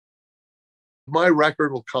my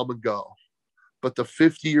record will come and go, but the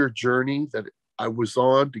 50-year journey that I was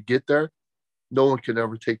on to get there, no one can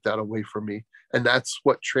ever take that away from me. And that's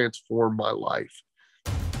what transformed my life.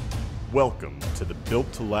 Welcome to the Built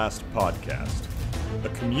to Last podcast, a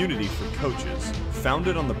community for coaches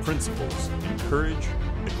founded on the principles encourage,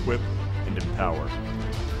 equip, and empower.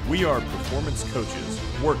 We are performance coaches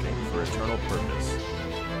working for eternal purpose.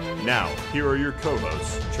 Now, here are your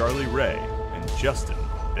co-hosts, Charlie Ray and Justin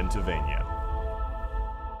Bentavania.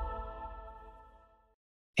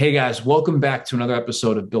 Hey guys, welcome back to another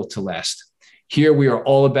episode of Built to Last. Here we are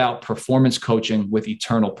all about performance coaching with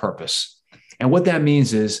eternal purpose. And what that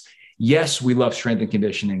means is, yes, we love strength and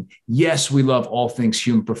conditioning. Yes, we love all things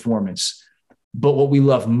human performance. But what we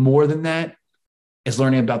love more than that is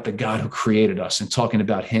learning about the God who created us and talking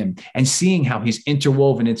about him and seeing how he's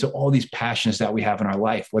interwoven into all these passions that we have in our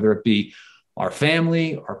life, whether it be our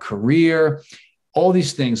family, our career, all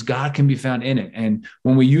these things, God can be found in it. And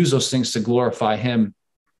when we use those things to glorify him,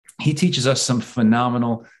 he teaches us some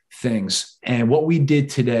phenomenal things. And what we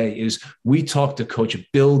did today is we talked to Coach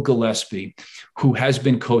Bill Gillespie, who has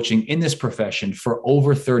been coaching in this profession for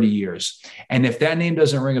over 30 years. And if that name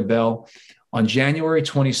doesn't ring a bell, on January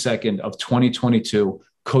 22nd of 2022,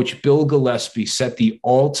 Coach Bill Gillespie set the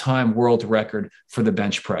all-time world record for the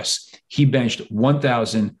bench press. He benched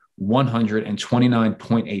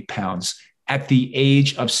 1,129.8 pounds at the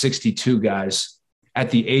age of 62, guys. At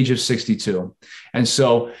the age of 62. And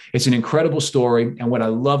so it's an incredible story. And what I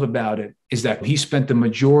love about it is that he spent the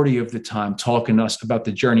majority of the time talking to us about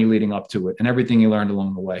the journey leading up to it and everything he learned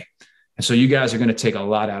along the way. And so you guys are going to take a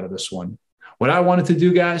lot out of this one. What I wanted to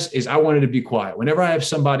do, guys, is I wanted to be quiet. Whenever I have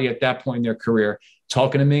somebody at that point in their career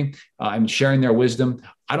talking to me and sharing their wisdom,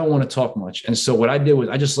 I don't want to talk much. And so what I did was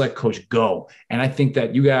I just let Coach go. And I think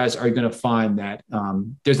that you guys are going to find that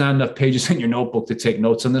there's not enough pages in your notebook to take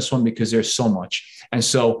notes on this one because there's so much. And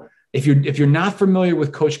so if you're not familiar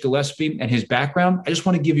with Coach Gillespie and his background, I just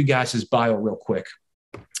want to give you guys his bio real quick.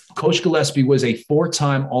 Coach Gillespie was a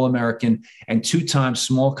 4-time All-American and 2-time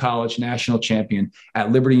small college national champion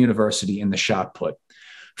at Liberty University in the shot put.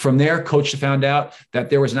 From there, Coach found out that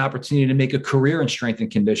there was an opportunity to make a career in strength and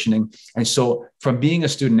conditioning. And so from being a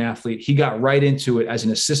student athlete, he got right into it as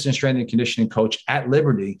an assistant strength and conditioning coach at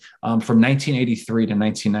Liberty from 1983 to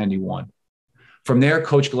 1991. From there,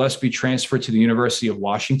 Coach Gillespie transferred to the University of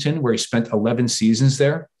Washington, where he spent 11 seasons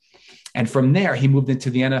there. And from there, he moved into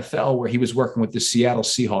the NFL, where he was working with the Seattle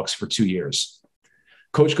Seahawks for 2 years.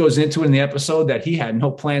 Coach goes into it in the episode that he had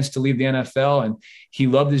no plans to leave the NFL and he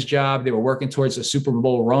loved his job. They were working towards a Super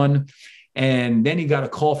Bowl run. And then he got a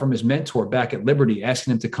call from his mentor back at Liberty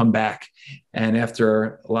asking him to come back. And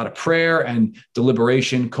after a lot of prayer and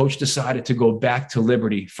deliberation, Coach decided to go back to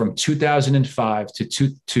Liberty from 2005 to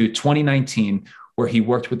 2019, where he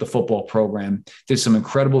worked with the football program, did some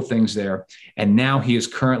incredible things there. And now he is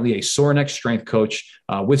currently a Sorinex strength coach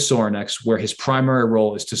with Sorinex, where his primary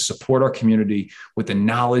role is to support our community with the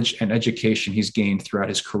knowledge and education he's gained throughout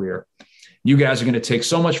his career. You guys are going to take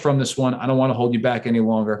so much from this one. I don't want to hold you back any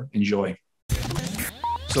longer. Enjoy.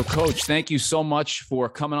 So, Coach, thank you so much for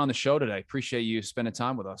coming on the show today. Appreciate you spending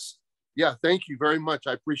time with us. Yeah, thank you very much.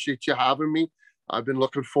 I appreciate you having me. I've been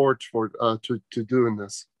looking forward to doing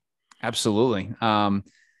this. Absolutely.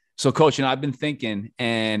 So Coach, I've been thinking,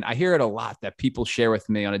 and I hear it a lot that people share with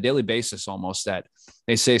me on a daily basis, almost, that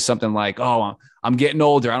they say something like, oh, I'm getting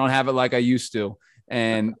older. I don't have it like I used to.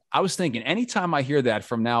 And I was thinking, anytime I hear that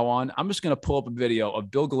from now on, I'm just going to pull up a video of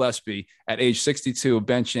Bill Gillespie at age 62,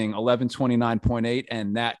 benching 1129.8,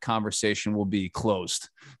 and that conversation will be closed.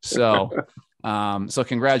 So, so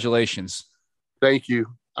congratulations. Thank you.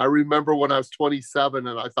 I remember when I was 27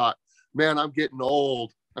 and I thought, man, I'm getting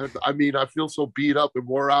old. I mean, I feel so beat up and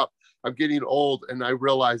wore out. I'm getting old. And I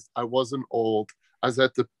realized I wasn't old. I was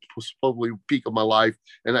at the probably peak of my life.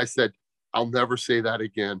 And I said, I'll never say that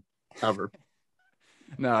again, ever.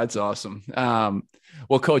 No, that's awesome.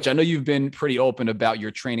 Well, Coach, I know you've been pretty open about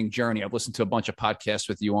your training journey. I've listened to a bunch of podcasts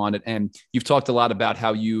with you on it, and you've talked a lot about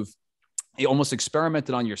how you've almost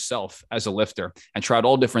experimented on yourself as a lifter and tried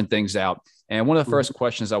all different things out. And one of the first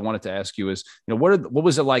questions I wanted to ask you is, what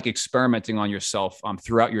was it like experimenting on yourself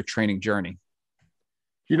throughout your training journey?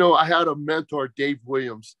 I had a mentor, Dave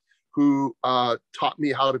Williams, who taught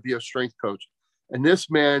me how to be a strength coach. And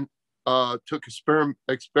this man took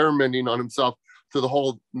experimenting on himself to the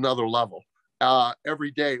whole another level.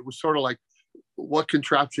 Every day, it was sort of like, what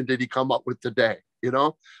contraption did he come up with today?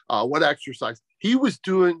 What exercise? He was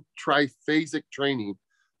doing triphasic training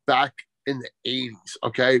back in the 80s,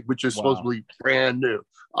 okay, which is supposedly brand new.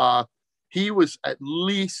 He was at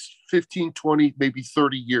least 15, 20, maybe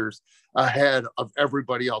 30 years ahead of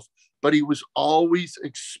everybody else. But he was always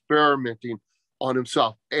experimenting on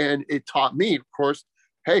himself. And it taught me, of course,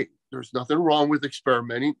 hey, there's nothing wrong with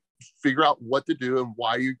experimenting. Figure out what to do and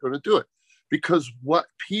why you're going to do it. Because what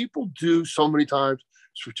people do so many times,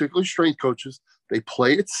 particularly strength coaches, they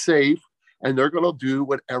play it safe and they're going to do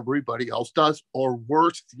what everybody else does. Or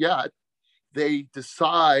worse yet, they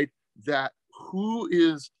decide that who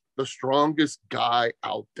is the strongest guy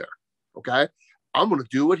out there. Okay. I'm going to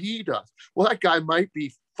do what he does. Well, that guy might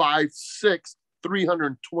be 5'6",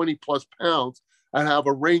 320 plus pounds and have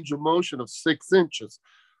a range of motion of 6 inches.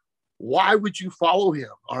 Why would you follow him?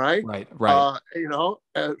 All right. Right.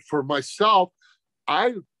 For myself,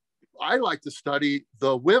 I like to study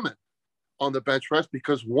the women on the bench press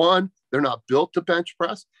because, one, they're not built to bench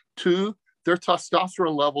press. Two, their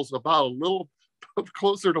testosterone levels about a little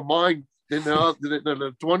closer to mine than a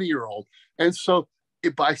 20-year-old. And so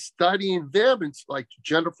by studying them, and like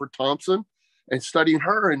Jennifer Thompson, and studying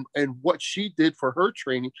her and what she did for her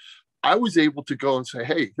training, I was able to go and say,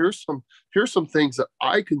 hey, here's some things that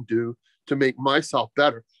I can do to make myself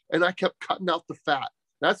better. And I kept cutting out the fat.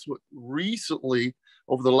 That's what recently,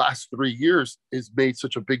 over the last 3 years, has made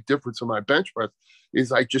such a big difference in my bench press,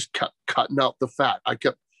 is I just kept cutting out the fat.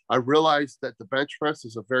 I realized that the bench press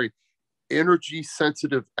is a very energy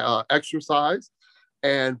sensitive exercise.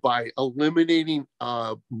 And by eliminating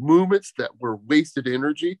movements that were wasted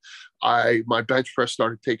energy, my bench press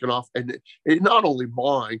started taking off. And it not only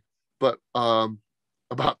mine, but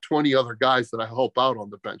about 20 other guys that I help out on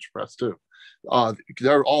the bench press too.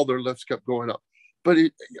 All their lifts kept going up. But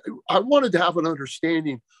I wanted to have an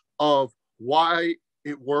understanding of why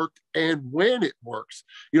it worked and when it works.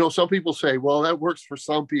 Some people say, well, that works for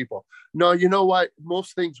some people. No, you know what?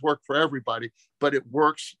 Most things work for everybody, but it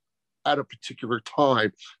works at a particular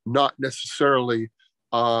time, not necessarily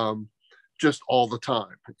just all the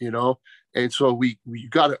time, And so we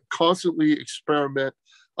got to constantly experiment,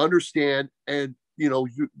 understand, and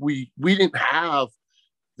we didn't have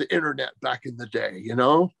the internet back in the day,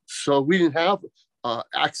 so we didn't have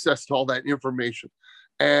access to all that information.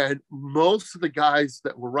 And most of the guys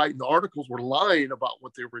that were writing the articles were lying about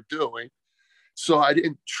what they were doing. So I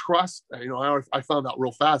didn't trust, I found out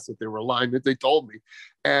real fast that they were lying, that they told me.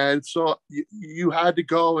 And so you had to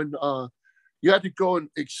go and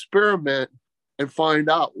experiment and find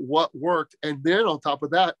out what worked. And then on top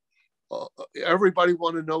of that, everybody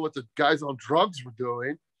wanted to know what the guys on drugs were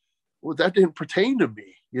doing. Well, that didn't pertain to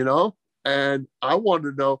me, and I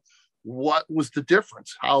wanted to know what was the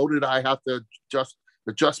difference. How did I have to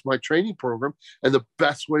adjust my training program? And the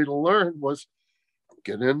best way to learn was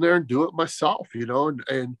get in there and do it myself,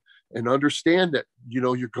 and understand that,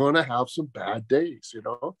 you're going to have some bad days,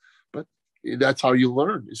 but that's how you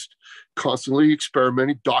learn, is constantly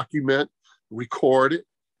experimenting, document, record it.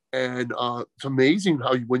 And it's amazing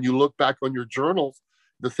how when you look back on your journals,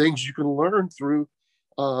 the things you can learn through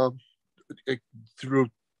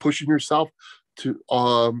pushing yourself to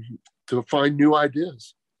find new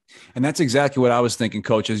ideas. And that's exactly what I was thinking,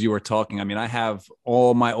 Coach, as you were talking. I mean, I have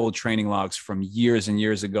all my old training logs from years and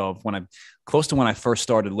years ago, close to when I first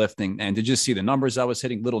started lifting, and to just see the numbers I was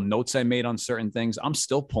hitting, little notes I made on certain things. I'm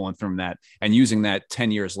still pulling from that and using that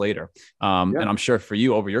 10 years later. And I'm sure for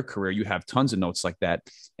you over your career, you have tons of notes like that.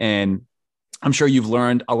 And I'm sure you've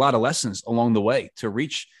learned a lot of lessons along the way to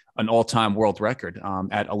reach an all-time world record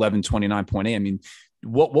at 11:29.8. I mean,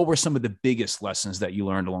 what were some of the biggest lessons that you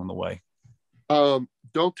learned along the way?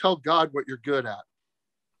 Don't tell God what you're good at.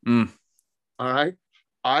 All right.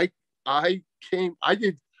 I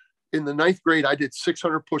did in the 9th grade, I did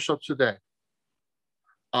 600 push-ups a day.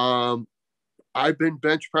 I've been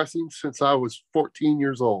bench pressing since I was 14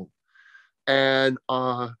 years old, and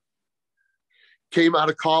came out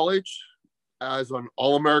of college as an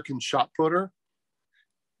All-American shot putter,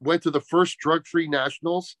 went to the first drug-free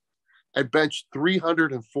nationals and benched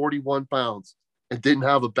 341 pounds and didn't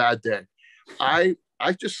have a bad day. I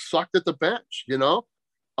just sucked at the bench,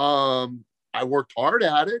 I worked hard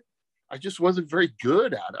at it. I just wasn't very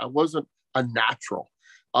good at it. I wasn't a natural.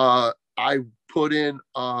 I put in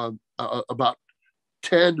about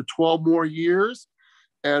 10 to 12 more years,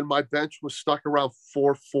 and my bench was stuck around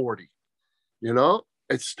 440.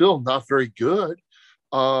 It's still not very good.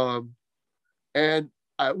 And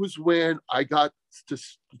it was when I got the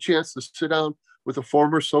chance to sit down with a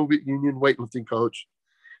former Soviet Union weightlifting coach,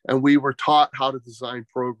 and we were taught how to design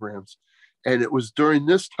programs. And it was during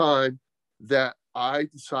this time that I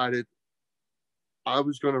decided I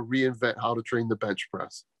was going to reinvent how to train the bench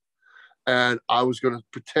press. And I was going to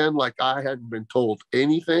pretend like I hadn't been told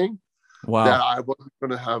anything. Wow. That I wasn't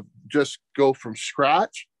going to just go from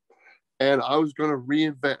scratch. and I was going to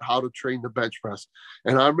reinvent how to train the bench press.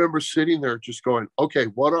 And I remember sitting there just going, okay,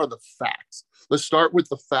 what are the facts? Let's start with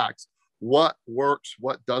the facts. What works?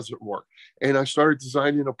 What doesn't work? And I started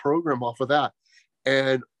designing a program off of that.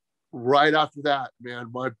 And right after that,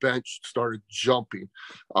 man, my bench started jumping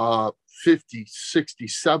 50, 60,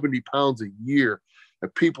 70 pounds a year.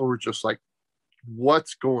 And people were just like,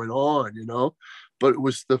 what's going on, you know? But it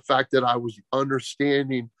was the fact that I was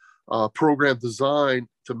understanding program design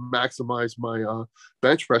to maximize my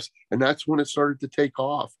bench press. And that's when it started to take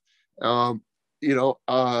off. The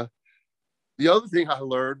other thing I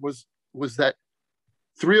learned was that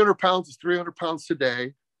 300 pounds is 300 pounds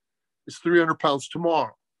today, is 300 pounds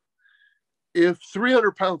tomorrow. If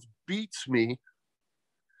 300 pounds beats me,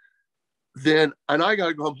 then, and I got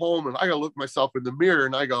to go home and I got to look myself in the mirror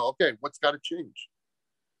and I go, okay, what's got to change?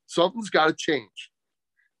 Something's got to change.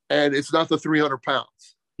 And it's not the 300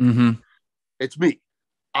 pounds. Mm-hmm. It's me.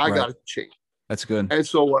 I Right. got to change. That's good. And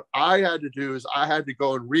so what I had to do is I had to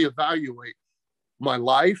go and reevaluate my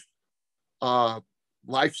life,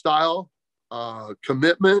 lifestyle,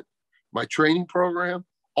 commitment, my training program.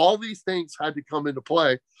 All these things had to come into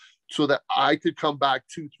play so that I could come back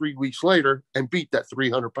 2-3 weeks later and beat that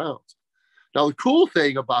 300 pounds. Now, the cool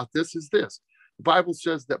thing about this is this. The Bible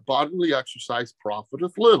says that bodily exercise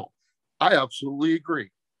profiteth little. I absolutely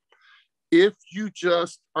agree. If you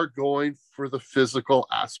just are going for the physical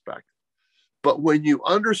aspect. But when you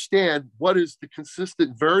understand what is the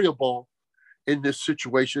consistent variable in this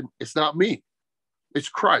situation, it's not me. It's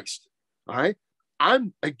Christ. All right.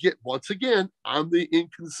 I'm the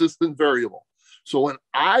inconsistent variable. So when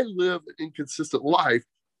I live an inconsistent life,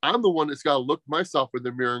 I'm the one that's got to look myself in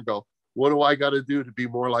the mirror and go, what do I got to do to be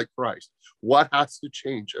more like Christ? What has to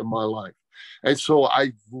change in my life? And so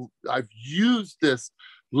I've used this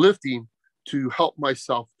lifting to help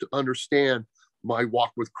myself to understand my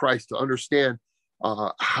walk with Christ, to understand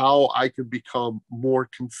how I can become more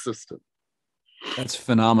consistent. That's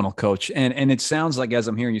phenomenal, Coach. And it sounds like, as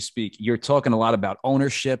I'm hearing you speak, you're talking a lot about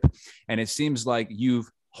ownership. And it seems like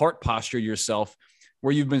you've heart postured yourself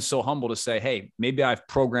where you've been so humble to say, hey, maybe I've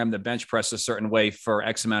programmed the bench press a certain way for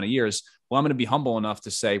X amount of years. Well, I'm going to be humble enough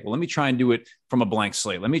to say, well, let me try and do it from a blank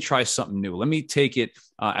slate. Let me try something new. Let me take it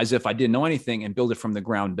as if I didn't know anything and build it from the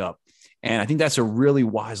ground up. And I think that's a really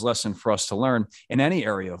wise lesson for us to learn in any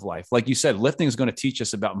area of life. Like you said, lifting is going to teach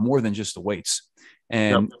us about more than just the weights.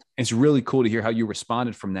 And Yep. It's really cool to hear how you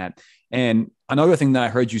responded from that. And another thing that I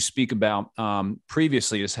heard you speak about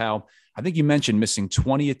previously is how I think you mentioned missing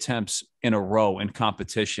 20 attempts in a row in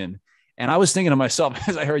competition. And I was thinking to myself,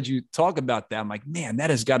 as I heard you talk about that, I'm like, man, that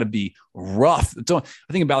has got to be rough. I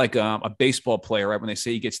think about like a baseball player, right? When they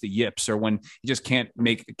say he gets the yips or when he just can't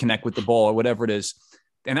connect with the ball or whatever it is.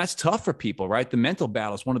 And that's tough for people, right? The mental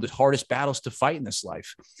battle is one of the hardest battles to fight in this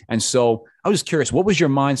life. And so I was just curious, what was your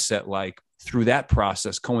mindset like through that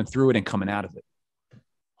process, going through it and coming out of it?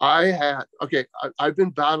 I've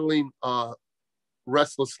been battling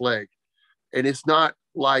restless leg. And it's not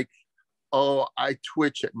like, oh, I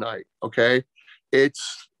twitch at night. Okay.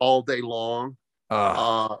 It's all day long.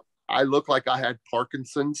 I look like I had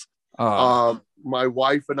Parkinson's. My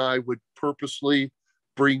wife and I would purposely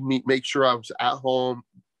make sure I was at home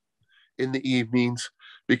in the evenings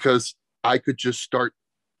because I could just start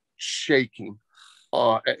shaking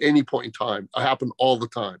at any point in time. It happened all the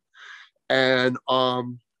time. And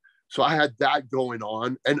so I had that going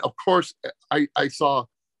on. And of course, I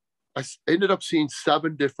ended up seeing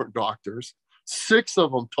 7 different doctors. 6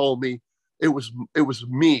 of them told me it was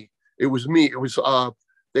me. It was me. It was,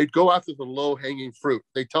 they'd go after the low hanging fruit.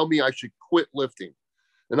 They tell me I should quit lifting.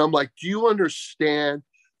 And I'm like, do you understand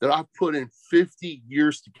that I've put in 50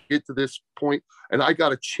 years to get to this point and I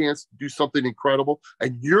got a chance to do something incredible?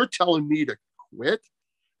 And you're telling me to quit?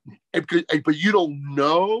 But you don't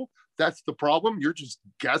know that's the problem. You're just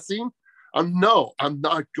guessing. I'm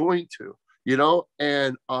not going to, you know?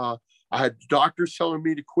 And I had doctors telling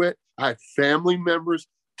me to quit. I had family members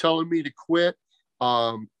telling me to quit,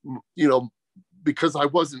 because I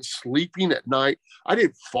wasn't sleeping at night. I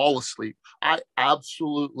didn't fall asleep. I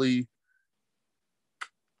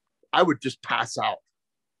would just pass out.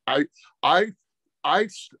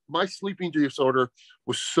 My sleeping disorder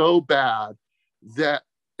was so bad that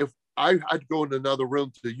if I had to go in another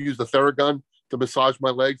room to use the Theragun to massage my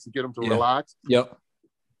legs to get them to relax. Yep.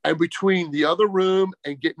 And between the other room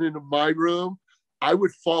and getting into my room, I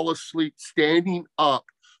would fall asleep standing up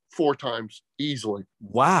 4 times easily.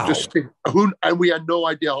 Wow. And we had no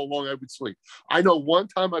idea how long I would sleep. I know one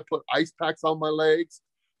time I put ice packs on my legs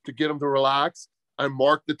to get them to relax. I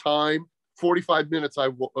marked the time. 45 minutes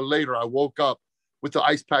later, I woke up with the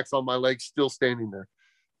ice packs on my legs still standing there.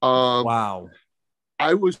 Wow.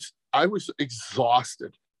 I was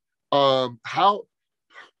exhausted. How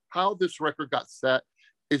this record got set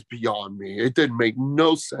is beyond me. It didn't make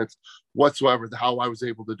no sense whatsoever how I was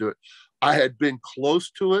able to do it. I had been close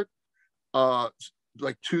to it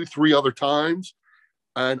like 2-3 other times,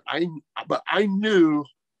 and I knew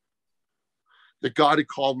that God had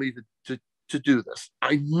called me to do this.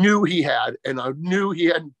 I knew he had, and I knew he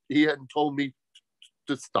hadn't told me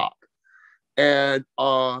to stop. And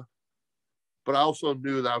but I also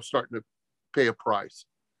knew that I was starting to pay a price.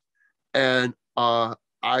 And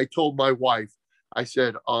I told my wife, I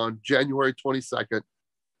said, on January 22nd,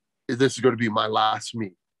 this is going to be my last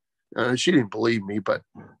meet. She didn't believe me, but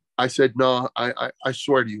I said, no, I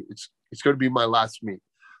swear to you, it's going to be my last meet.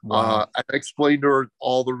 Wow. I explained to her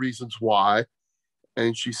all the reasons why.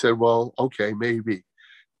 And she said, well, okay, maybe.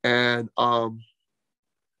 And I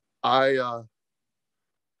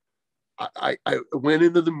went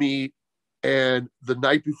into the meet, and the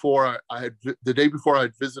day before I had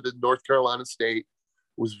visited North Carolina State,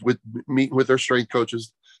 was meeting with their strength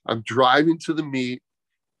coaches. I'm driving to the meet.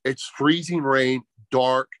 It's freezing rain,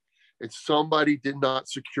 dark, and somebody did not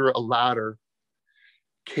secure a ladder,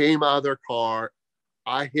 came out of their car.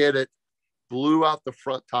 I hit it, blew out the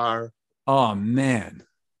front tire. Oh, man.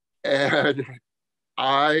 And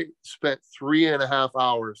I spent 3.5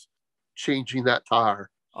 hours changing that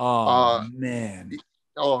tire. Oh, man.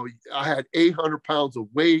 Oh, I had 800 pounds of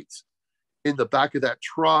weights in the back of that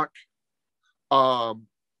truck.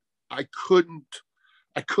 I couldn't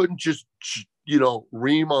just,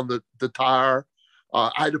 ream on the tire.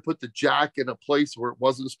 I had to put the jack in a place where it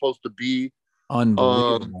wasn't supposed to be.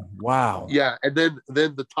 Unbelievable. Wow. Yeah. And then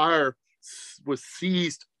the tire was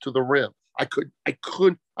seized to the rim. I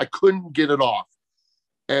couldn't get it off.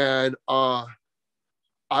 And I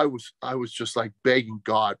was just like begging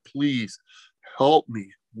God, please help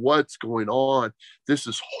me. What's going on? This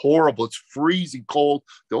is horrible. It's freezing cold.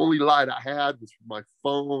 The only light I had was my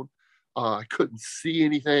phone. I couldn't see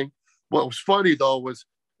anything. What was funny though is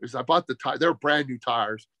I bought the tire. They're brand new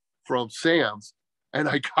tires from Sam's, and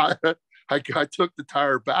I took the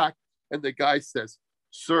tire back, and the guy says,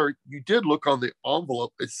 "Sir, you did look on the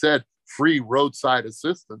envelope. It said free roadside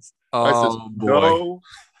assistance." I said, boy.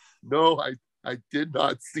 No, I did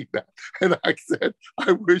not see that. And I said,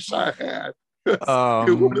 I wish I had. Oh,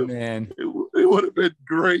 it man. it would have been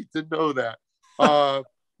great to know that.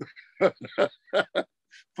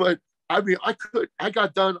 But I mean, I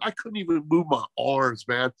got done. I couldn't even move my arms,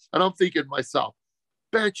 man. And I'm thinking to myself,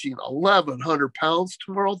 benching 1,100 pounds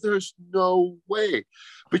tomorrow, there's no way.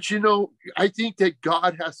 But I think that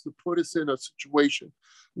God has to put us in a situation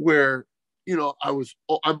where,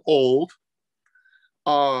 I'm old.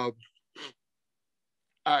 I've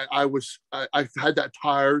had that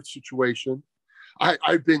tired situation.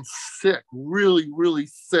 I've been sick, really, really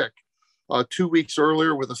sick. 2 weeks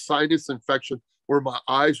earlier with a sinus infection where my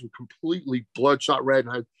eyes were completely bloodshot red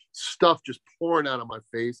and I had stuff just pouring out of my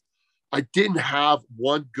face. I didn't have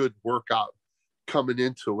one good workout coming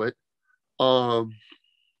into it. And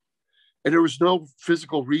there was no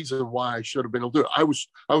physical reason why I should have been able to do it. I was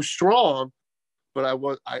strong, but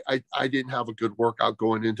I didn't have a good workout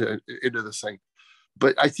going into this thing.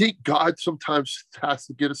 But I think God sometimes has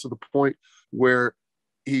to get us to the point where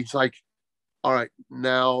he's like, all right,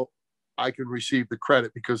 now I can receive the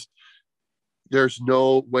credit, because there's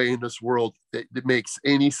no way in this world that it makes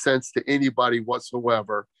any sense to anybody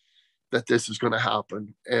whatsoever that this is going to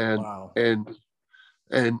happen. And, Wow.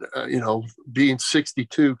 being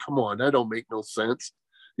 62, come on, that don't make no sense.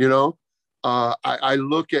 I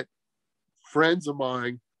look at friends of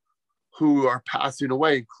mine who are passing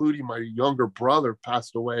away, including my younger brother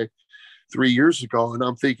passed away 3 years ago. And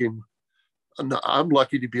I'm thinking, I'm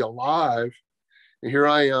lucky to be alive. And here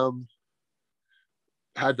I am,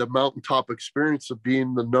 had the mountaintop experience of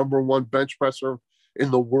being the number one bench presser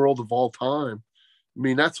in the world of all time. I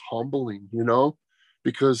mean, that's humbling,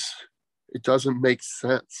 because it doesn't make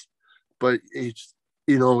sense. But it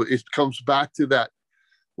comes back to that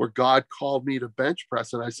where God called me to bench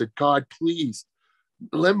press. And I said, God, please,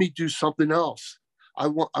 let me do something else.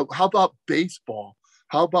 How about baseball?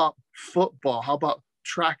 How about football? How about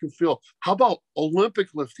track and field? How about Olympic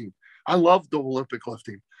lifting? I love the Olympic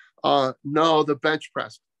lifting. No, the bench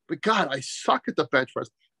press. But God, I suck at the bench press.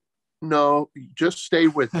 No, just stay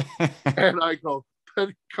with it. And I go,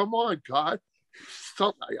 come on, God.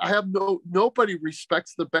 I have nobody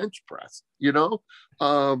respects the bench press,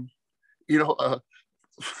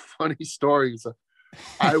 funny stories.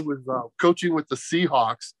 I was coaching with the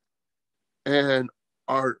Seahawks, and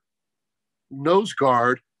our nose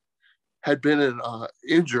guard had been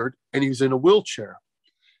injured, and he was in a wheelchair.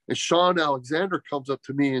 And Sean Alexander comes up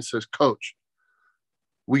to me and says, Coach,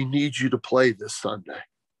 we need you to play this Sunday.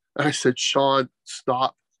 And I said, Sean,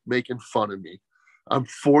 stop making fun of me. I'm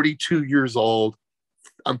 42 years old.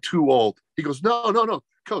 I'm too old. He goes, no,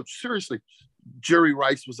 Coach, seriously. Jerry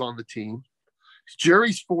Rice was on the team.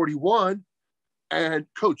 Jerry's 41. And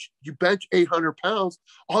Coach, you bench 800 pounds.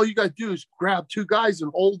 All you got to do is grab two guys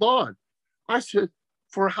and hold on. I said,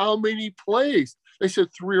 for how many plays? They said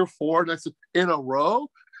 3 or 4. And I said, in a row?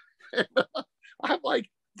 And I'm like,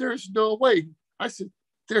 there's no way. I said,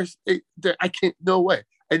 I can't, no way.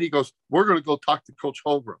 And he goes, we're going to go talk to Coach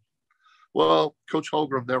Holmgren. Well, Coach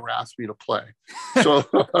Holmgren never asked me to play. So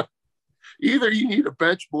either you need a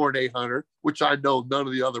bench more than 800, which I know none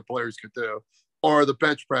of the other players could do, or the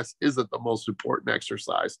bench press isn't the most important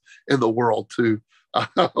exercise in the world to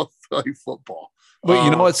play football. But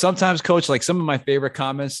you know what? Sometimes, Coach, like some of my favorite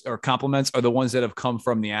comments or compliments are the ones that have come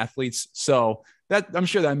from the athletes. So that I'm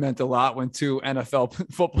sure that meant a lot when 2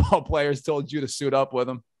 NFL football players told you to suit up with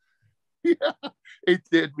them. Yeah, it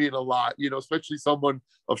did mean a lot, especially someone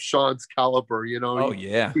of Sean's caliber, Oh,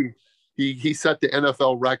 yeah. He set the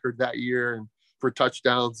NFL record that year and for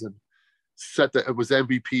touchdowns and it was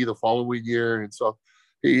MVP the following year. And so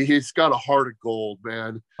he's got a heart of gold,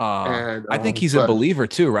 man. And I think he's a believer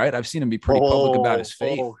too, right? I've seen him be pretty public about his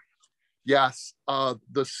faith. Yes.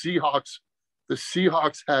 The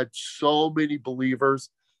Seahawks had so many believers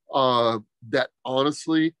that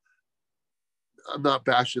honestly, I'm not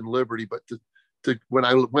bashing Liberty, but when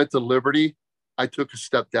I went to Liberty, I took a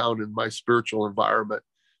step down in my spiritual environment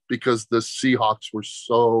because the Seahawks were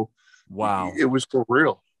so, wow. It was for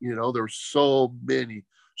real. There were so many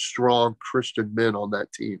strong Christian men on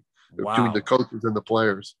that team, between the coaches and the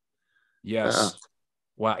players. Yes.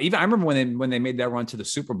 Wow. Even I remember when they made that run to the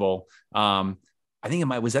Super Bowl. I think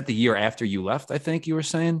was that the year after you left, I think you were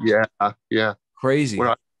saying? Yeah. Crazy.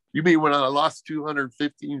 You mean when I lost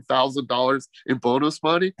 $215,000 in bonus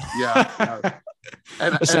money? Yeah.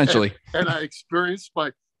 And, essentially. And I experienced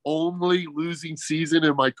my only losing season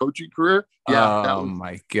in my coaching career. Yeah.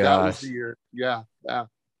 My gosh. That was the year. Yeah.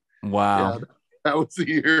 Wow. Yeah, that was the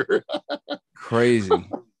year. Crazy.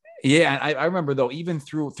 Yeah. I remember though, even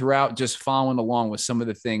throughout just following along with some of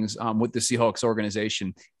the things with the Seahawks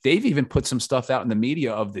organization, they've even put some stuff out in the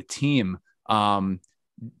media of the team,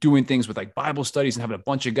 doing things with like Bible studies and having a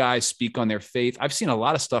bunch of guys speak on their faith. I've seen a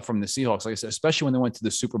lot of stuff from the Seahawks, like I said, especially when they went to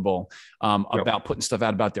the Super Bowl, about putting stuff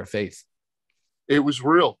out about their faith. It was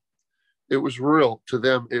real. It was real to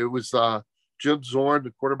them. It was Jim Zorn,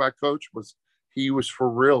 the quarterback coach, he was for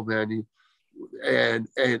real, man. And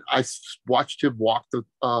I watched him walk the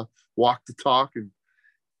talk,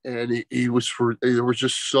 and he was there was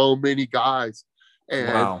just so many guys.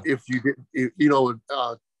 And wow. If you didn't,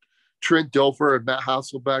 Trent Dilfer and Matt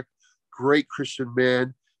Hasselbeck, great Christian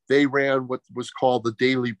men. They ran what was called the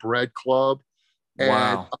Daily Bread Club.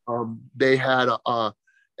 And wow. They had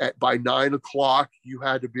by 9 o'clock, you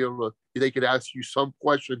had to be able to, they could ask you some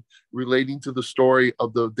question relating to the story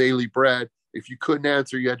of the Daily Bread. If you couldn't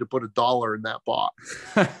answer, you had to put $1 in that box.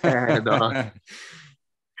 And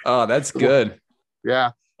oh, that's good.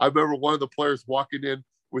 Yeah. I remember one of the players walking in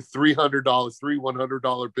with $3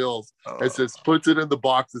 $100 bills, and says, puts it in the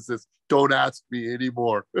box and says, don't ask me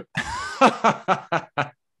anymore.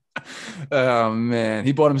 Oh man,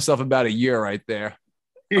 he bought himself about a year right there.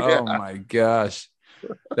 Yeah. Oh my gosh,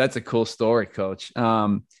 that's a cool story, Coach.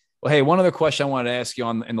 Well, hey, one other question I wanted to ask you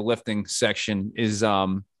in the lifting section is,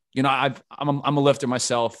 I'm a lifter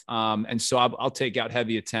myself, and so I'll take out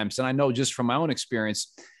heavy attempts, and I know just from my own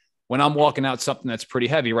experience, when I'm walking out something that's pretty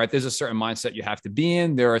heavy, right, there's a certain mindset you have to be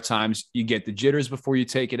in. There are times you get the jitters before you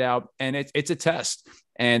take it out, and it's a test.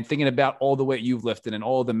 And thinking about all the weight you've lifted and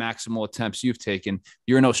all the maximal attempts you've taken,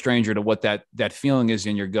 you're no stranger to what that feeling is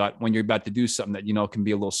in your gut when you're about to do something that, can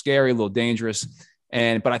be a little scary, a little dangerous,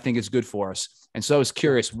 but I think it's good for us. And so I was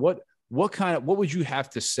curious, what would you have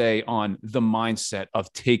to say on the mindset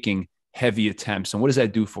of taking heavy attempts, and what does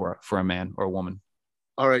that do for a man or a woman?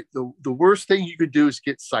 All right. The worst thing you could do is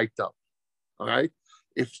get psyched up. All right.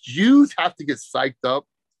 If you have to get psyched up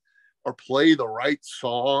or play the right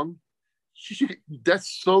song,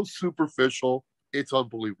 that's so superficial. It's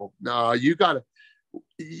unbelievable. No, you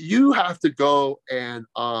have to go and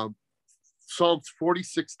Psalms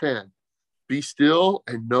 46:10, be still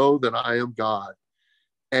and know that I am God.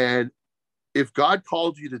 And if God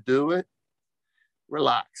called you to do it,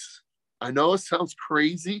 relax. I know it sounds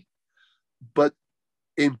crazy, but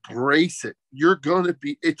embrace it.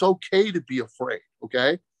 It's okay to be afraid.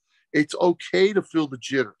 Okay. It's okay to feel the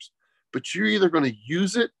jitters, but you're either going to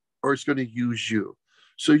use it or it's going to use you.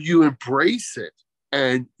 So you embrace it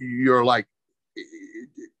and you're like,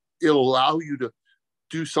 it'll allow you to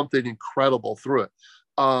do something incredible through it.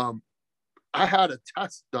 I had a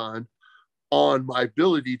test done on my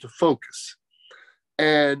ability to focus.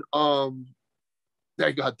 And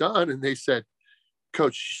they got done and they said,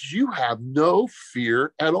 Coach, you have no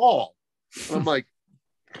fear at all. And I'm like,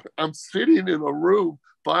 I'm sitting in a room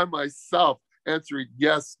by myself answering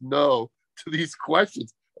yes, no to these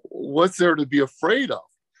questions. What's there to be afraid of?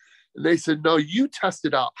 And they said, no, you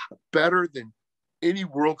tested out better than any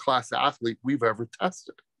world-class athlete we've ever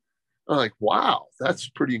tested. I'm like, wow, that's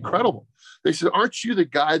pretty incredible. They said, aren't you the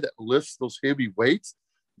guy that lifts those heavy weights?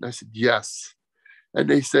 And I said, yes. And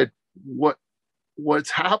they said,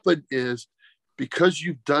 what's happened is because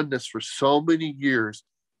you've done this for so many years,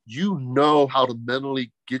 you know how to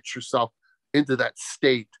mentally get yourself into that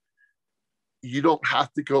state. You don't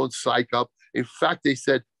have to go and psych up. In fact, they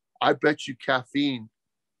said, I bet you caffeine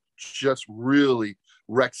just really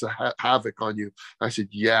wreaks havoc on you. I said,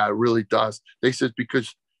 yeah, it really does. They said,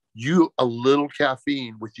 because a little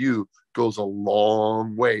caffeine with you goes a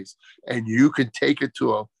long ways, and you can take it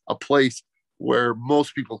to a place where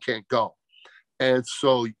most people can't go. And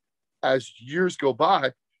so as years go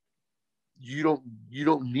by, you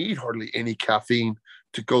don't need hardly any caffeine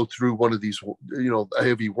to go through one of these, a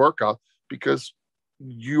heavy workout, because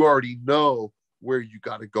you already know where you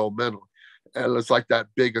got to go mentally. And it's like that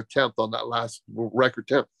big attempt on that last record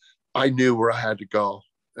attempt. I knew where I had to go,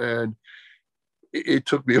 and it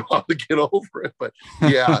took me a while to get over it. But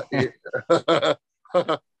yeah,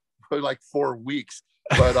 for like 4 weeks.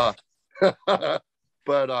 But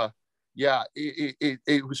yeah,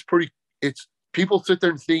 it was pretty. It's people sit there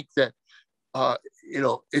and think that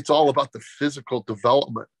it's all about the physical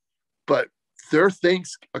development, but there are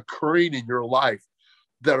things occurring in your life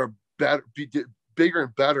that are bigger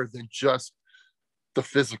and better than just the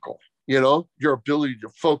physical. Your ability to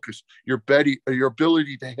focus, your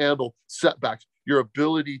ability to handle setbacks, your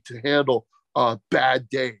ability to handle bad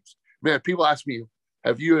days. Man, people ask me,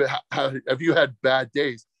 have you had bad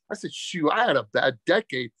days? I said, shoot, I had a bad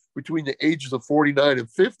decade between the ages of 49 and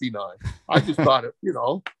 59. I just thought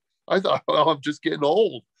I thought, well, I'm just getting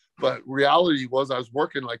old. But reality was I was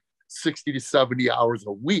working like 60 to 70 hours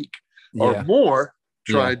a week or more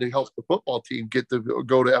trying to help the football team get to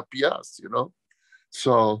go to FBS,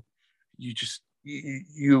 So you just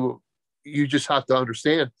have to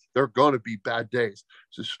understand there are going to be bad days,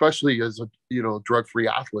 so especially as a drug-free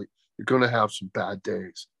athlete. You're going to have some bad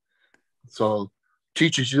days. So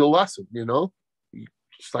teaches you a lesson,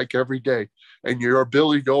 it's like every day, and your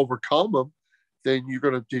ability to overcome them. Then you're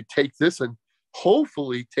going to take this and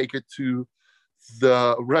hopefully take it to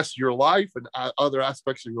the rest of your life and other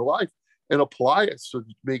aspects of your life and apply it, so it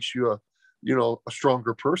makes you a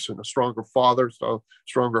stronger person, a stronger father, so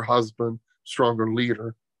stronger husband, stronger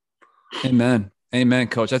leader. Amen. Amen,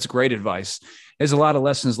 Coach. That's great advice. There's a lot of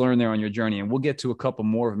lessons learned there on your journey, and we'll get to a couple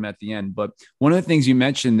more of them at the end. But one of the things you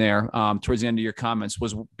mentioned there towards the end of your comments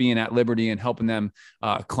was being at Liberty and helping them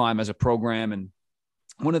climb as a program. And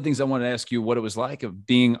one of the things I wanted to ask you what it was like of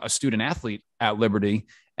being a student athlete at Liberty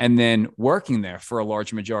and then working there for a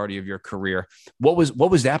large majority of your career. What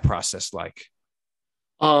was that process like?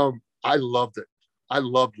 I loved it. I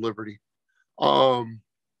loved Liberty. I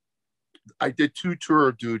did 2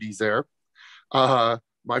 tour duties there. I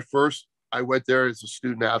went there as a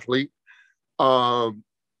student athlete. I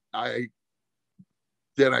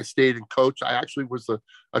stayed in coach. I actually was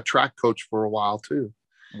a track coach for a while too.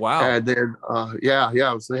 Wow. And then,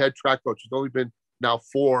 I was the head track coach. There's only been now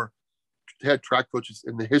 4 head track coaches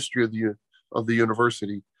in the history of the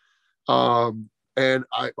university. And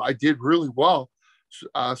I did really well.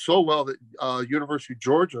 So well that University of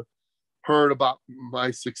Georgia heard about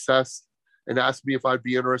my success and asked me if I'd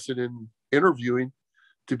be interested in interviewing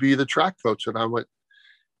to be the track coach. And I went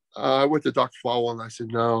to Dr. Falwell and I said,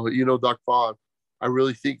 no, Dr. Falwell, I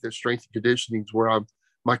really think that strength and conditioning is where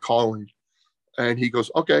my calling. And he goes,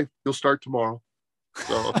 okay, you'll start tomorrow.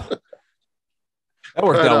 So that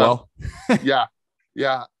worked out well. Yeah.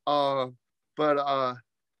 But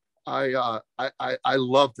I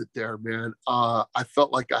loved it there, man. I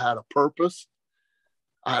felt like I had a purpose.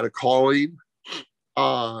 I had a calling,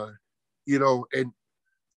 and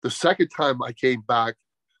the second time I came back,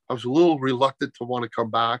 I was a little reluctant to want to come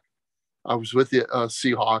back. I was with the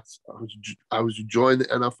Seahawks. I was enjoying the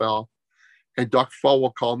NFL, and Dr.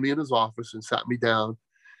 Falwell called me in his office and sat me down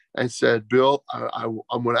and said, Bill,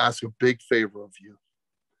 I'm going to ask a big favor of you.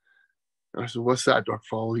 And I said, what's that, Dr.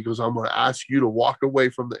 Falwell? He goes, I'm going to ask you to walk away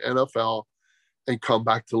from the NFL and come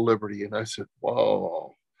back to Liberty. And I said,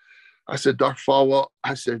 whoa. I said, Dr. Falwell,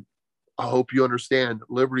 I hope you understand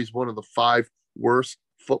Liberty is one of the 5 worst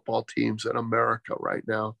football teams in America right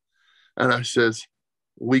now. And I says,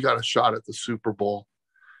 we got a shot at the Super Bowl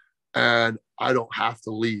and I don't have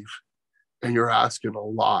to leave. And you're asking a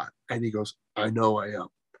lot. And he goes, I know I am.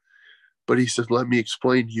 But he says, let me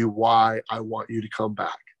explain to you why I want you to come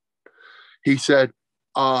back. He said,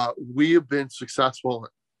 we have been successful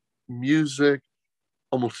in music,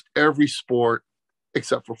 almost every sport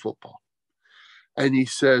except for football. And he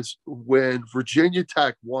says, when Virginia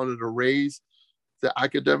Tech wanted to raise the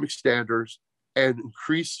academic standards and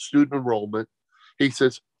increase student enrollment, he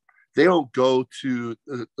says, they don't go to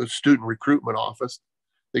the student recruitment office.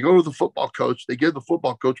 They go to the football coach. They give the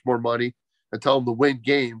football coach more money and tell them to win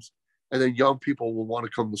games. And then young people will want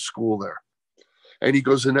to come to school there. And he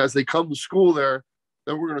goes, and as they come to school there,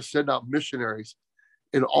 then we're going to send out missionaries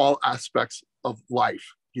in all aspects of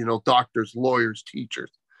life, doctors, lawyers,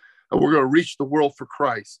 teachers. And we're going to reach the world for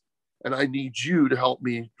Christ. And I need you to help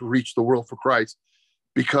me to reach the world for Christ,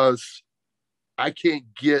 because I can't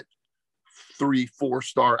get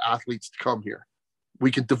 3-4-star athletes to come here.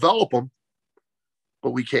 We can develop them,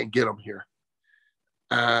 but we can't get them here.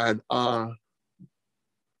 And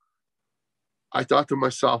I thought to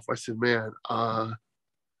myself, I said, man, to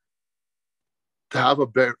have a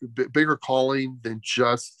bigger calling than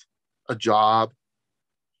just a job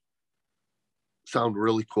sound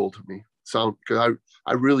really cool to me. Because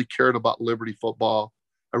I really cared about Liberty football.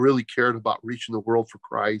 I really cared about reaching the world for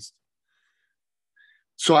Christ.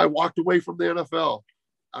 So I walked away from the NFL.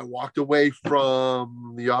 I walked away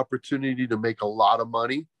from the opportunity to make a lot of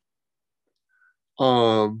money.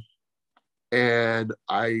 And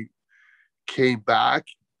I came back,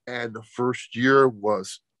 and the first year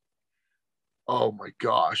was, oh my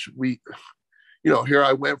gosh, here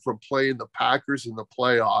I went from playing the Packers in the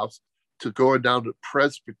playoffs to going down to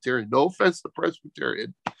Presbyterian, no offense to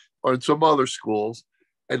Presbyterian, or in some other schools,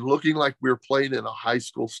 and looking like we were playing in a high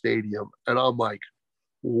school stadium. And I'm like,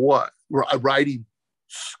 what? We're riding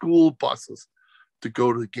school buses to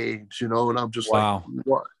go to the games, and I'm just wow. Like,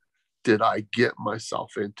 what did I get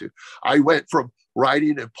myself into? I went from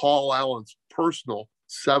riding in Paul Allen's personal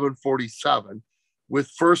 747 with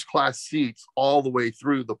first class seats all the way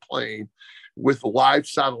through the plane, with live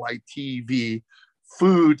satellite TV,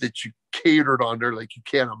 food that you catered on there like you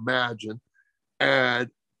can't imagine, and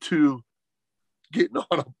to getting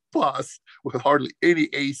on a bus with hardly any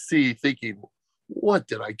AC, thinking, what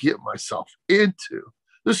did I get myself into?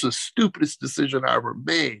 This is the stupidest decision I ever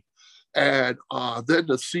made. And then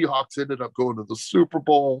the Seahawks ended up going to the Super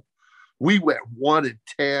Bowl. We went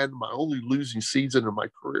 1-10, my only losing season in my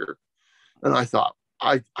career. And I thought,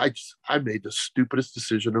 I made the stupidest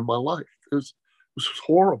decision in my life. It was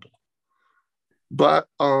horrible. But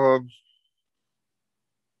my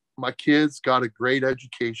kids got a great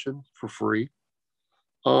education for free.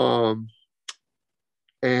 And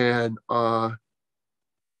I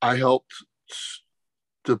helped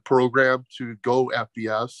the program to go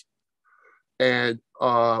FBS. And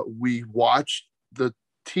we watched the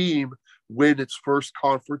team win its first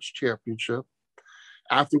conference championship.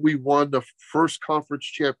 After we won the first conference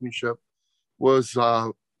championship was,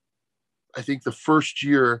 I think, the first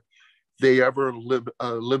year they ever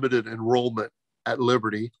limited enrollment at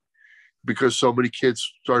Liberty, because so many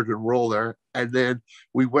kids started to enroll there. And then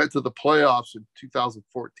we went to the playoffs in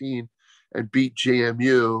 2014 and beat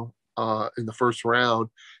JMU in the first round.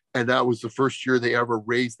 And that was the first year they ever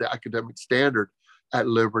raised the academic standard at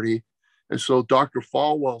Liberty. And so Dr.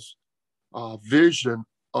 Falwell's vision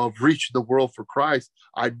of reaching the world for Christ,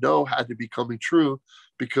 I know had to be coming true,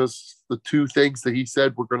 because the two things that he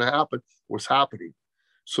said were going to happen was happening.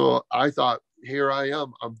 So I thought, here I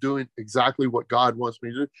am. I'm doing exactly what God wants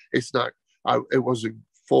me to do. It's not, it wasn't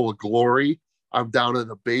full of glory. I'm down in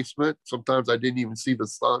the basement. Sometimes I didn't even see the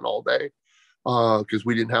sun all day because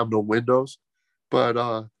we didn't have no windows.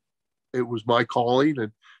 But it was my calling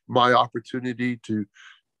and my opportunity to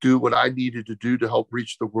do what I needed to do to help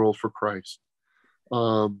reach the world for Christ.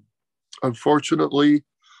 Unfortunately,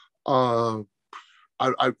 I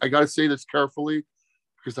got to say this carefully,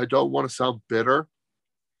 because I don't want to sound bitter,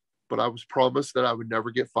 but I was promised that I would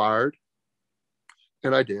never get fired,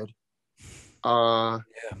 and I did.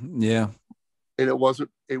 Yeah. And it wasn't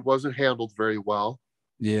handled very well.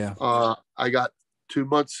 Yeah. I got 2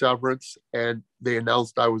 months severance, and they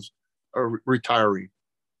announced I was retiring.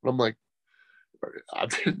 And I'm like, I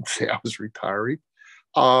didn't say I was retiring.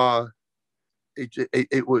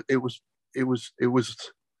 It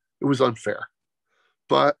was unfair.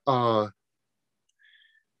 But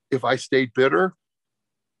if I stayed bitter,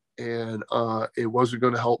 and it wasn't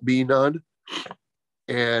going to help me none.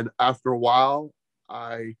 And after a while,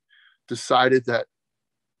 I decided that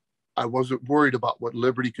I wasn't worried about what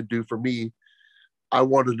Liberty could do for me, I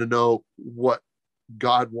wanted to know what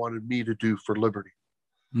God wanted me to do for Liberty.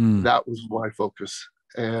 That was my focus.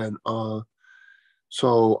 And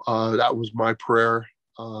so that was my prayer.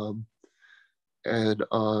 And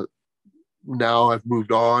now I've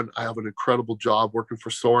moved on. I have an incredible job working for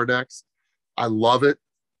Sorinex. I love it.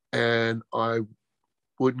 And I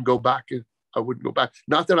wouldn't go back. I wouldn't go back.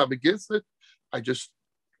 Not that I'm against it. I just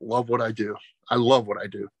love what I do. I love what I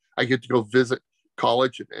do. I get to go visit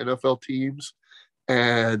college and NFL teams.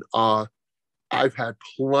 And I've had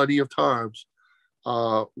plenty of times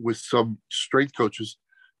with some strength coaches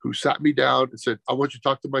who sat me down and said, I want you to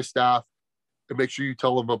talk to my staff and make sure you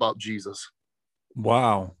tell them about Jesus.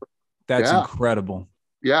 Wow. That's incredible.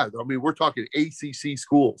 Yeah. I mean, we're talking ACC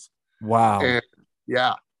schools. Wow. And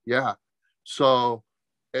yeah. So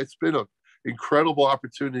it's been an incredible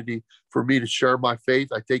opportunity for me to share my faith.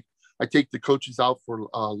 I take the coaches out for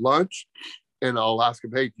lunch, and I'll ask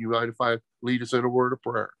them, hey, do you mind if I lead us in a word of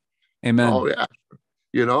prayer? Amen. Oh, yeah.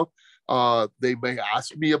 You know, they may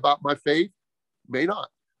ask me about my faith, may not.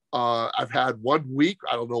 I've had 1 week,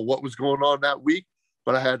 I don't know what was going on that week,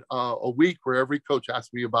 but I had a week where every coach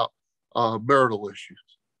asked me about marital issues.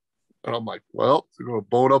 And I'm like, well, they're going to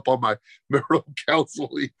bone up on my marital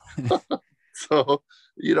counseling. So,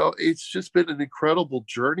 you know, it's just been an incredible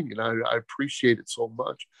journey, and I appreciate it so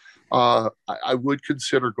much. I would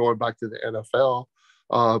consider going back to the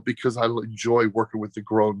NFL because I enjoy working with the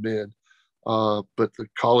grown men. But the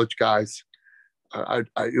college guys,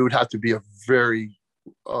 it would have to be a very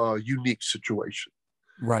unique situation,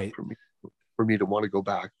 right, for me to want to go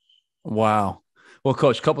back. Wow. Well,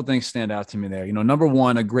 Coach, a couple of things stand out to me there. You know, number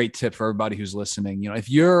one, a great tip for everybody who's listening. You know,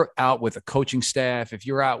 if you're out with a coaching staff, if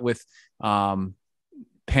you're out with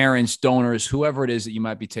parents, donors, whoever it is that you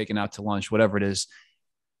might be taking out to lunch, whatever it is,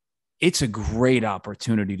 it's a great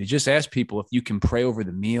opportunity to just ask people if you can pray over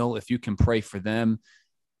the meal, if you can pray for them,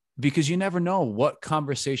 because you never know what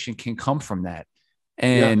conversation can come from that.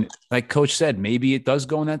 And like Coach said, maybe it does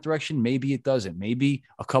go in that direction. Maybe it doesn't. Maybe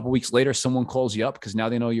a couple of weeks later, someone calls you up because now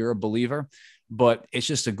they know you're a believer. But it's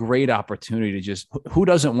just a great opportunity to just, who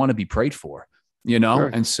doesn't want to be prayed for, you know? Sure.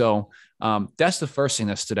 And so that's the first thing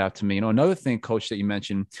that stood out to me. You know, another thing, Coach, that you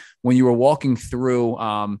mentioned when you were walking through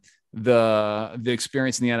the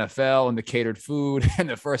experience in the NFL and the catered food and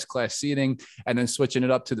the first class seating, and then switching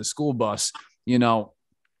it up to the school bus, you know,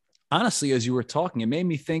 honestly, as you were talking, it made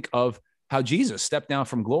me think of how Jesus stepped down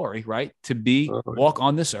from glory, right? To walk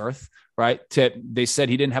on this earth, right? They said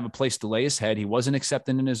he didn't have a place to lay his head. He wasn't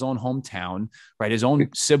accepted in his own hometown, right? His own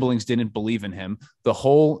siblings didn't believe in him, the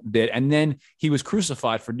whole bit. And then he was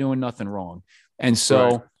crucified for doing nothing wrong. And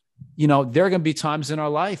so, you know, there are going to be times in our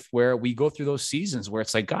life where we go through those seasons where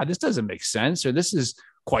it's like, God, this doesn't make sense, or this is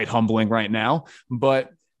quite humbling right now.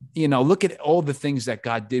 But you know, look at all the things that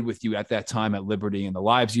God did with you at that time at Liberty, and the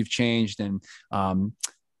lives you've changed, and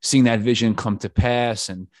seeing that vision come to pass.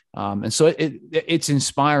 And so it's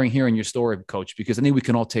inspiring hearing your story, Coach, because I think we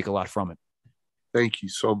can all take a lot from it. Thank you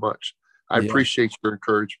so much. I appreciate your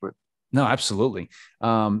encouragement. No, absolutely.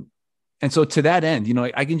 And so to that end, you know,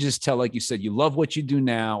 I can just tell, like you said, you love what you do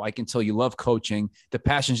now. I can tell you love coaching. The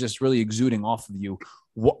passion's just really exuding off of you.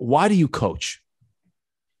 Why do you coach?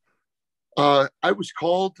 I was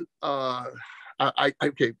called, I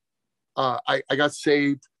got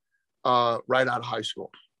saved right out of high school.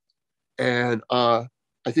 And I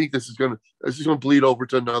think this is gonna bleed over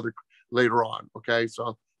to another later on. Okay.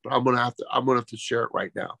 So, but I'm gonna have to share it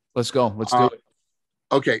right now. Let's go. Let's do it.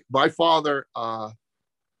 Okay. My father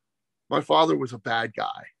was a bad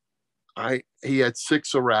guy. He had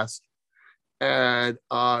 6 arrests, and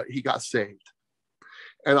he got saved.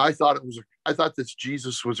 And I thought this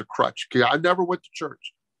Jesus was a crutch. I never went to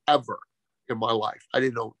church ever in my life. I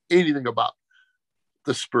didn't know anything about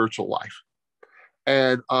the spiritual life.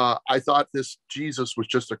 And I thought this Jesus was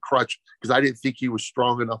just a crutch because I didn't think he was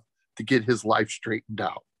strong enough to get his life straightened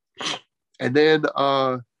out. And then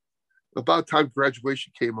about time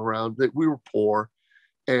graduation came around, that we were poor.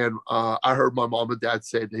 And I heard my mom and dad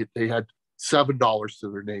say they had $7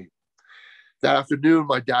 to their name. That afternoon,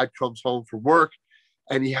 my dad comes home from work,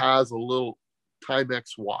 and he has a little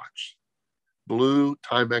Timex watch, blue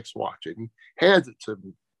Timex watch, and he hands it to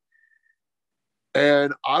me.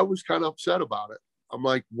 And I was kind of upset about it. I'm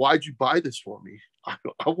like, why'd you buy this for me? I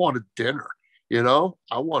wanted dinner, you know,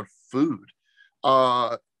 I want food.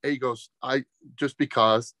 And he goes, just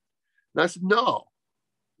because. And I said, no,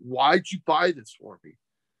 why'd you buy this for me?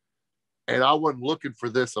 And I wasn't looking for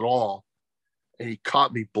this at all. And he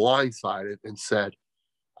caught me blindsided and said,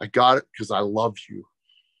 I got it because I love you.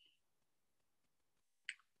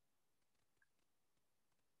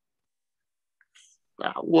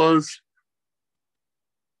 That was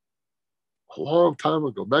a long time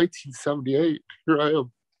ago, 1978. Here I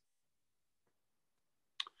am.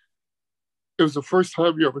 It was the first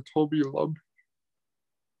time you ever told me you loved me.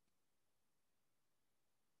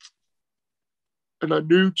 And I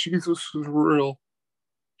knew Jesus was real.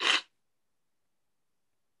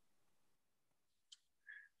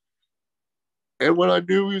 And when I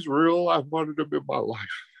knew he was real, I wanted him in my life.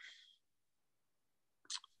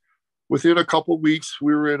 Within a couple of weeks,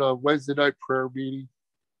 we were in a Wednesday night prayer meeting.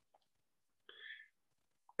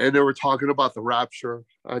 And they were talking about the rapture.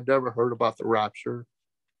 I'd never heard about the rapture.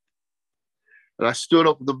 And I stood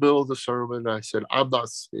up in the middle of the sermon and I said, I'm not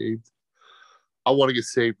saved. I want to get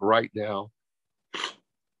saved right now.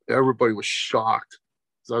 Everybody was shocked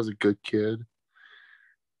because I was a good kid.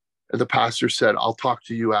 And the pastor said, I'll talk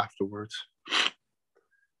to you afterwards.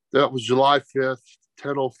 That was July 5th,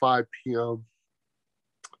 10:05 p.m.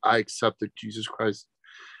 I accepted Jesus Christ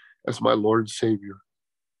as my Lord and Savior.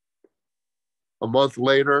 A month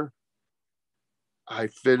later, I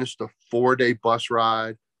finished a 4-day bus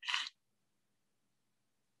ride.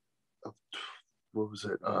 What was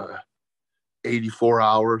it? 84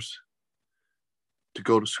 hours to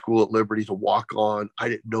go to school at Liberty to walk on. I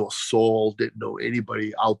didn't know a soul, didn't know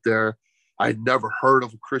anybody out there. I had never heard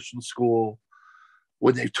of a Christian school.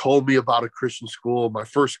 When they told me about a Christian school, my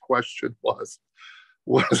first question was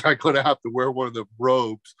I going to have to wear one of the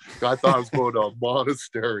robes? I thought I was going to a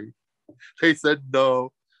monastery. They said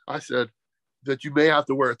no. I said that you may have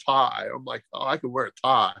to wear a tie. I'm like, oh, I can wear a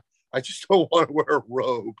tie. I just don't want to wear a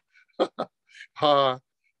robe.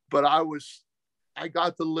 But I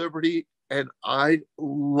got to Liberty and I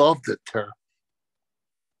loved it there.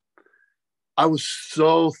 I was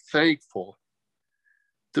so thankful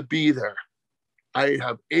to be there. I didn't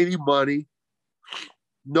have any money,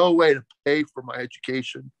 no way to pay for my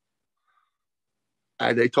education.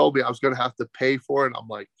 And they told me I was going to have to pay for it. I'm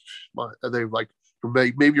like, they were like,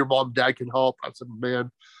 maybe your mom and dad can help. I said,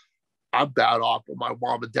 man, I'm bad off, but my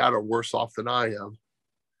mom and dad are worse off than I am.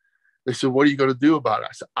 They said, what are you going to do about it?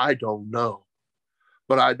 I said, I don't know.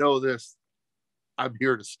 But I know this, I'm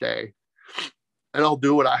here to stay. And I'll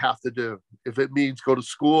do what I have to do. If it means go to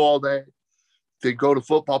school all day, then go to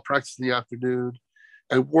football practice in the afternoon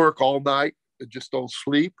and work all night and just don't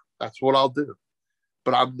sleep, that's what I'll do.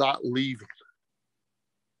 But I'm not leaving.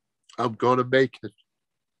 I'm going to make it.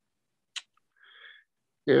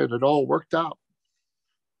 And it all worked out.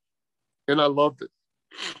 And I loved it.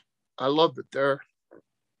 I loved it there.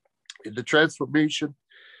 In the transformation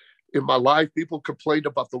in my life, people complained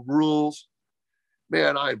about the rules.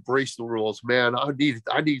 Man, I embraced the rules, man. I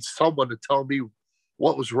need someone to tell me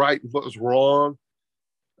what was right and what was wrong.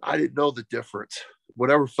 I didn't know the difference.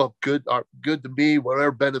 Whatever felt good to me,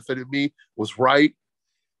 whatever benefited me was right.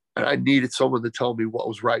 And I needed someone to tell me what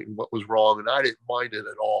was right and what was wrong. And I didn't mind it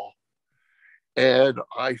at all. And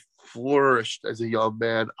I flourished as a young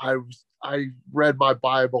man. I read my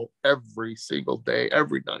Bible every single day,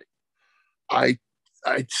 every night.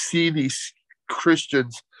 I'd see these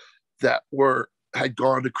Christians that had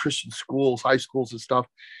gone to Christian schools, high schools and stuff,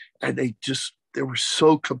 and they were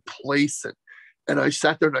so complacent. And I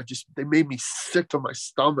sat there and they made me sick to my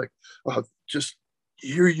stomach. Just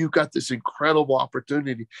here you got this incredible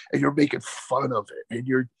opportunity and you're making fun of it. And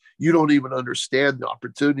you don't even understand the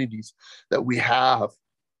opportunities that we have.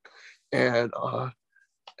 And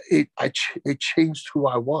it changed who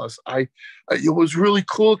I was. It was really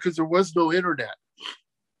cool because there was no internet.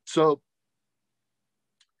 So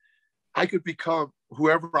I could become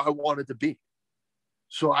whoever I wanted to be.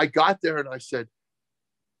 So I got there and I said,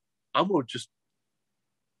 I'm going to just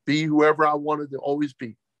be whoever I wanted to always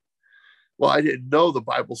be. Well, I didn't know the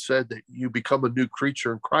Bible said that you become a new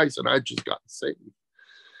creature in Christ, and I just got saved.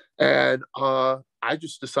 And I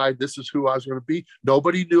just decided this is who I was going to be.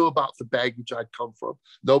 Nobody knew about the baggage I'd come from.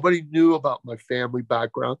 Nobody knew about my family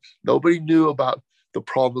background. Nobody knew about the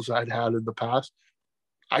problems I'd had in the past.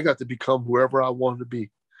 I got to become whoever I wanted to be.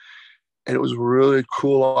 And it was a really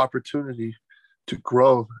cool opportunity to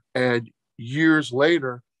grow. And years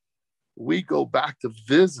later, we go back to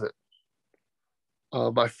visit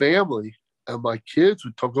my family, and my kids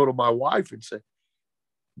would go to my wife and say,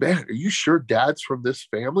 man, are you sure dad's from this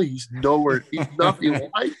family? He's nothing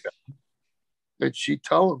like that. And she'd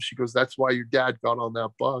tell him, she goes, that's why your dad got on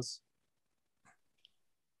that bus.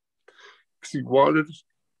 Because he wanted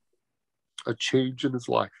a change in his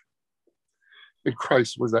life. And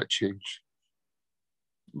Christ was that change.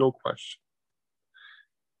 No question.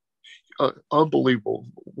 Unbelievable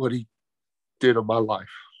what he did in my life.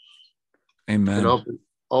 Amen. And I'm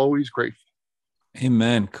always grateful.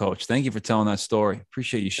 Amen, Coach. Thank you for telling that story.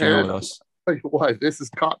 Appreciate you sharing with us. I'll tell you what, this has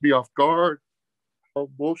caught me off guard.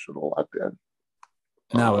 emotional I've been.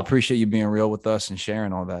 No, I appreciate you being real with us and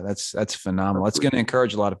sharing all that. That's phenomenal. It's going to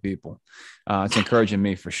encourage a lot of people. It's encouraging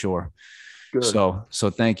me for sure. Good. So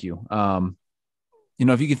thank you.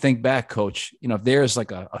 If you could think back, Coach, if there's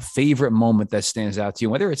like a favorite moment that stands out to you,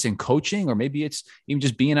 whether it's in coaching or maybe it's even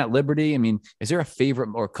just being at Liberty. I mean, is there a favorite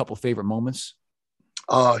or a couple favorite moments?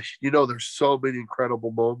 There's so many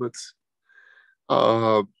incredible moments.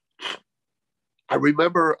 I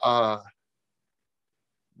remember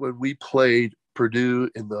when we played Purdue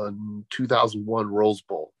in the 2001 Rose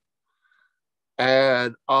Bowl.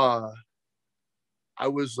 And I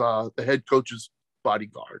was the head coach's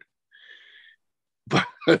bodyguard.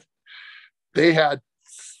 But they had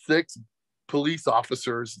 6 police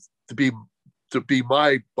officers to be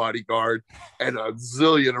my bodyguard and a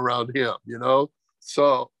zillion around him,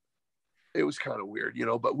 So it was kind of weird,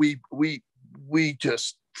 but we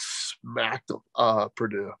just smacked them,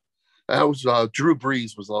 Purdue. That was Drew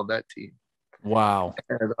Brees was on that team. Wow.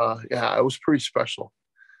 And it was pretty special.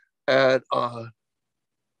 And I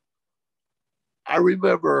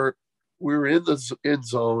remember we were in the end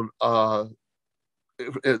zone,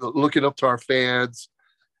 looking up to our fans,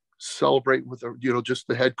 celebrating with just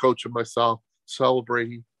the head coach and myself,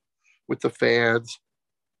 celebrating with the fans.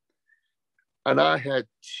 And I had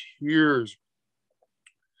tears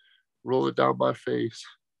rolling down my face.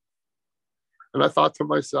 And I thought to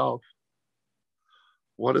myself,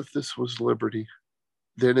 what if this was Liberty?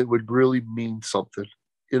 Then it would really mean something.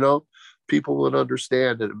 People would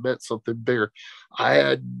understand that it meant something bigger. I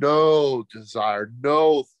had no desire,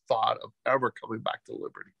 no thought of ever coming back to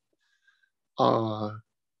Liberty.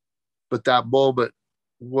 But that moment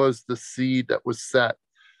was the seed that was set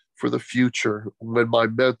for the future when my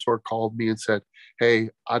mentor called me and said,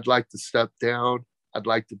 hey, I'd like to step down. I'd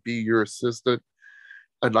like to be your assistant.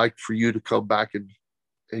 I'd like for you to come back and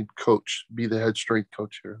coach, be the head strength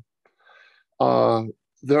coach here.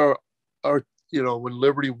 There are, when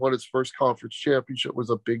Liberty won its first conference championship was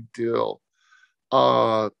a big deal.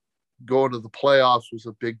 Going to the playoffs was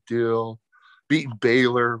a big deal. Beating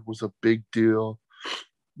Baylor was a big deal.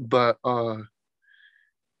 But,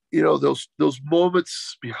 those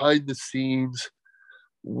moments behind the scenes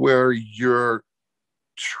where you're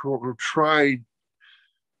trying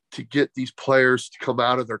to get these players to come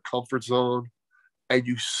out of their comfort zone and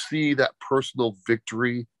you see that personal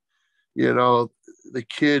victory, the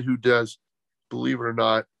kid who does, believe it or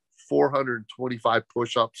not, 425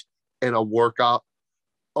 push-ups in a workout.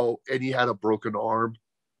 Oh, and he had a broken arm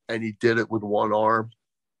and he did it with one arm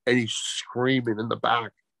and he's screaming in the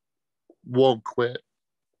back, won't quit.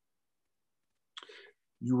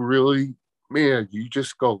 You really, man, you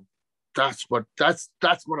just go, that's what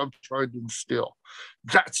I'm trying to instill.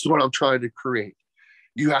 That's what I'm trying to create.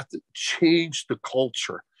 You have to change the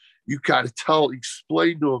culture. You got to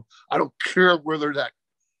explain to them, I don't care whether that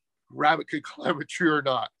rabbit can climb a tree or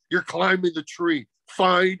not. You're climbing the tree.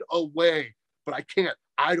 Find a way. But I can't.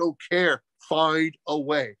 I don't care. Find a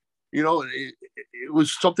way. It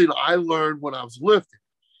was something I learned when I was lifting.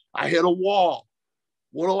 I hit a wall.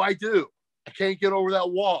 What do? I can't get over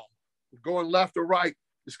that wall. Going left or right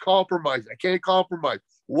is compromised. I can't compromise.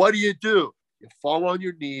 What do? You fall on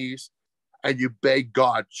your knees and you beg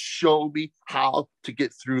God, show me how to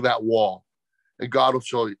get through that wall. And God will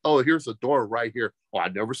show you, oh, here's a door right here. Oh, I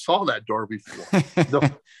never saw that door before. No,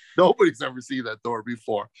 nobody's ever seen that door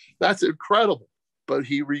before. That's incredible. But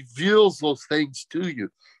he reveals those things to you.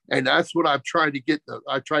 And that's what I'm trying to get.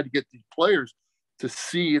 I tried to get these players to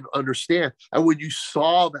see and understand. And when you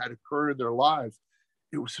saw that occur in their lives,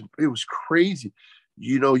 it was crazy.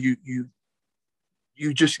 It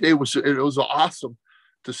was awesome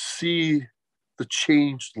to see the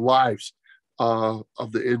changed lives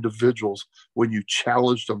of the individuals when you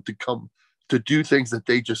challenged them to come to do things that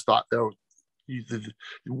they just thought that were.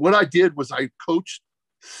 What I did was I coached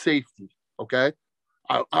safety. Okay.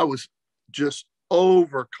 I was just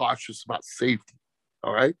over cautious about safety.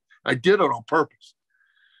 All right. I did it on purpose.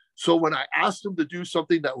 So when I asked them to do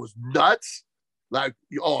something that was nuts, like,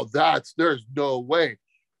 there's no way.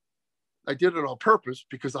 I did it on purpose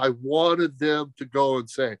because I wanted them to go and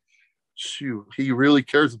say, shoot, he really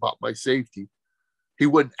cares about my safety. He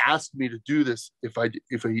wouldn't ask me to do this if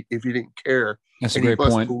he didn't care. That's a great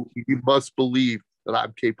point. He must believe that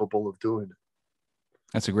I'm capable of doing it.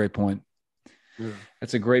 That's a great point. Yeah.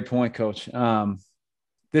 That's a great point, Coach.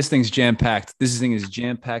 This thing's jam-packed. This thing is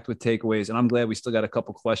jam-packed with takeaways, and I'm glad we still got a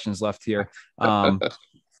couple questions left here.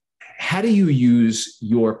 How do you use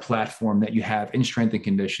your platform that you have in strength and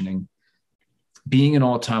conditioning, being an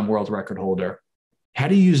all-time world record holder? How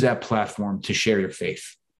do you use that platform to share your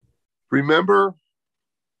faith? Remember,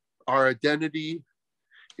 our identity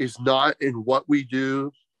is not in what we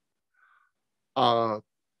do.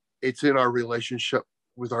 It's in our relationship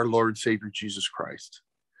with our Lord and Savior, Jesus Christ.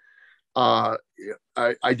 I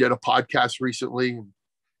did a podcast recently, and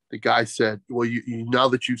the guy said, well, you now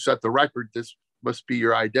that you've set the record, this must be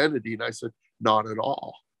your identity. And I said, not at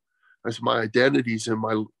all. I said, my identity is in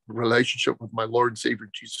my relationship with my Lord and Savior,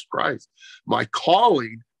 Jesus Christ. My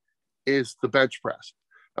calling is the bench press.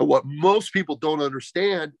 And what most people don't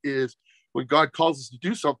understand is when God calls us to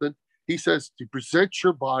do something, he says to present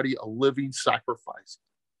your body a living sacrifice,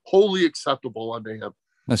 wholly acceptable unto him.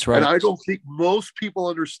 That's right. And I don't think most people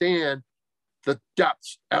understand the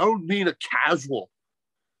depths. I don't mean a casual.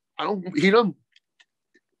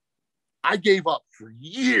 I gave up for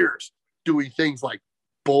years doing things like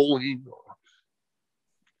bowling or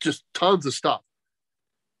just tons of stuff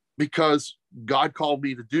because God called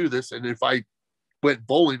me to do this. And if I went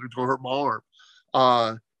bowling, it was going to hurt my arm.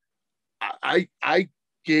 I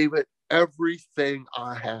gave it everything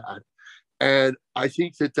I had. And I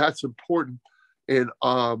think that that's important in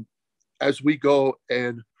as we go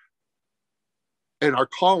and our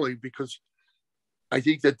calling, because I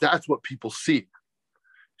think that that's what people see.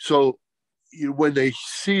 So when they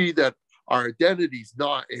see that our identity is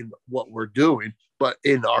not in what we're doing, but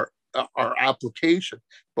in our application,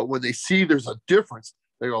 but when they see there's a difference,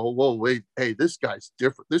 they go, whoa, wait, hey, this guy's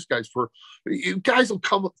different. This guy's for you guys will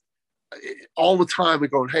come all the time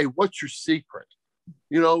and going, hey, what's your secret?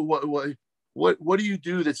 You know, what do you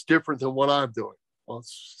do that's different than what I'm doing? Well,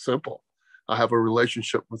 it's simple. I have a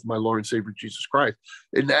relationship with my Lord and Savior, Jesus Christ.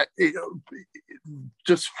 And that,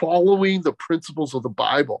 just following the principles of the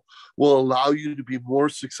Bible will allow you to be more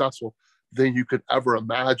successful than you could ever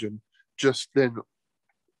imagine, than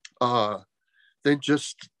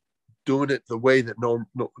just doing it the way that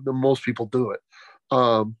most people do it.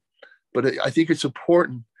 But I think it's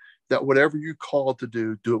important that whatever you're called to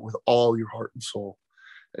do it with all your heart and soul,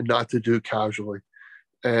 and not to do it casually,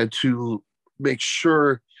 and to make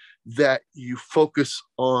sure that you focus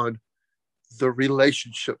on the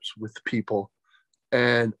relationships with people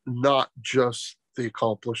and not just the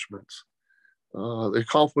accomplishments. My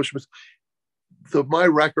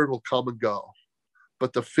record will come and go,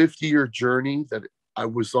 but the 50-year journey that I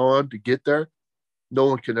was on to get there, no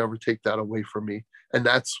one can ever take that away from me. And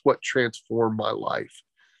that's what transformed my life.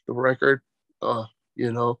 The record,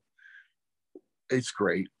 it's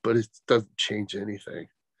great, but it doesn't change anything.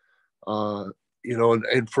 And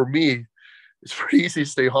for me, it's pretty easy to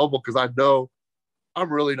stay humble because I know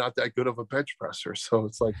I'm really not that good of a bench presser. So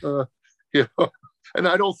it's like, and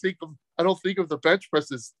I don't think of the bench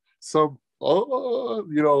press as some,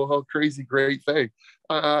 a crazy great thing.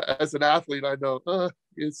 As an athlete, I know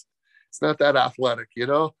it's not that athletic,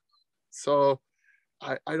 So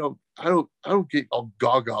I don't get all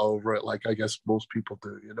gaga over it like I guess most people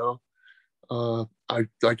do,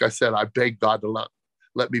 like I said, I beg God to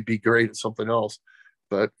let me be great at something else.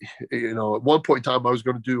 But, at one point in time, I was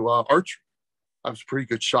going to do archery. I was a pretty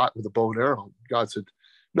good shot with a bow and arrow. God said,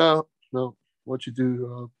 no, why don't you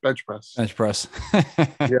do bench press? Bench press.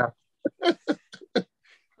 Yeah.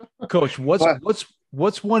 Coach,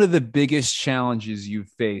 what's one of the biggest challenges you've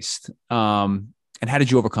faced? And how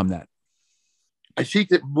did you overcome that? I think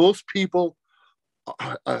that most people,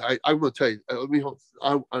 I'm going to tell you,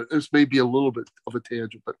 this may be a little bit of a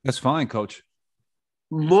tangent, but that's fine, Coach.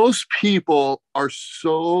 Most people are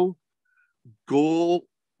so goal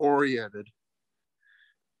oriented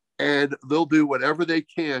and they'll do whatever they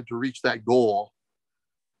can to reach that goal.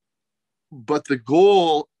 But the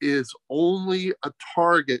goal is only a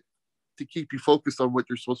target to keep you focused on what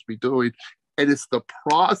you're supposed to be doing. And it's the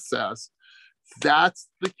process. That's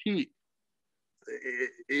the key.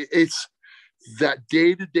 It's that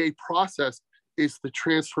day-to-day process is the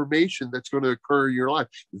transformation that's going to occur in your life.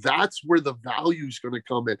 That's where the value is going to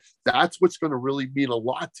come in. That's what's going to really mean a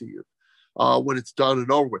lot to you when it's done and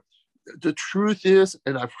over with. The truth is,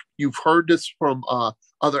 and you've heard this from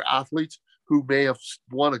other athletes who may have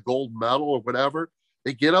won a gold medal or whatever,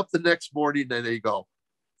 they get up the next morning and they go,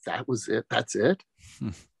 that was it. That's it.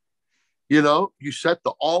 You set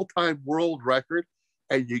the all-time world record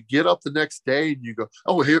and you get up the next day and you go,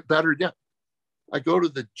 oh, here, better yet. I go to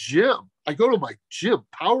the gym. I go to my gym,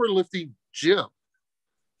 powerlifting gym.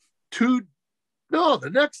 The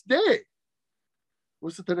next day.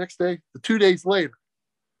 Was it the next day? The 2 days later.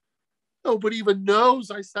 Nobody even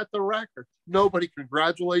knows I set the record. Nobody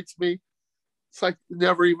congratulates me. It's like it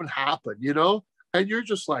never even happened, And you're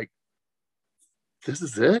just like, this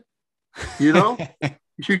is it? You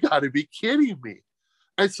got to be kidding me.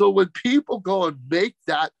 And so when people go and make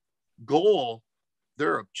that goal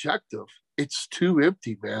their objective, it's too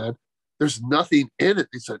empty, man. There's nothing in it.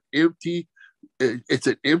 It's an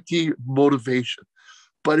empty motivation.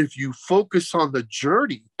 But if you focus on the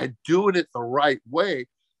journey and doing it the right way,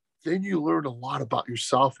 then you learn a lot about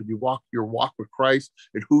yourself, and your walk with Christ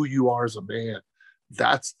and who you are as a man.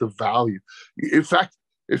 That's the value. In fact,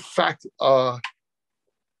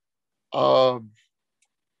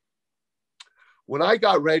 when I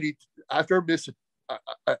got ready, after I missed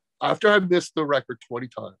the record 20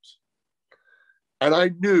 times, and I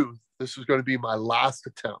knew this was going to be my last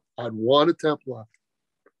attempt. I had one attempt left.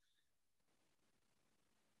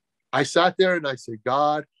 I sat there and I said,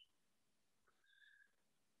 God,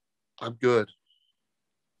 I'm good.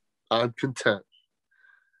 I'm content.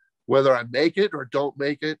 Whether I make it or don't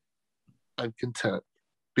make it, I'm content,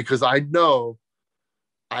 because I know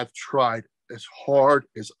I've tried as hard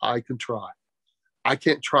as I can try. I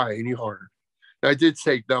can't try any harder. And I did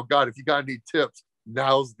say, now, God, if you got any tips,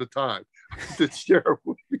 now's the time to share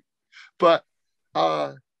with me. But,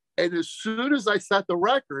 and as soon as I set the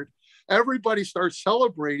record, everybody starts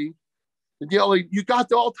celebrating and yelling, you got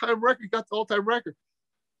the all-time record, you got the all-time record.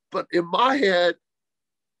 But in my head,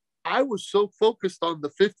 I was so focused on the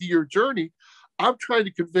 50-year journey, I'm trying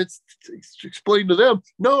to explain to them,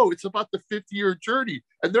 no, it's about the 50-year journey.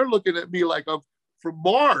 And they're looking at me like I'm from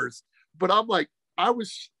Mars. But I'm like, I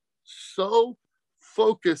was so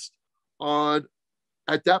focused on,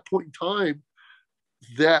 at that point in time,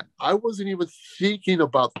 that I wasn't even thinking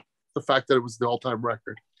about the fact that it was the all-time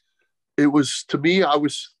record. It was, to me, I'm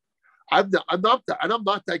not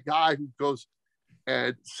that guy who goes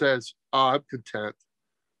and says, oh, I'm content.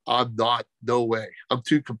 I'm not, no way. I'm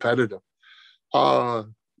too competitive. But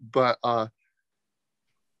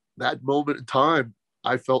that moment in time,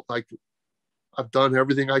 I felt like I've done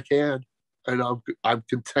everything I can, and I'm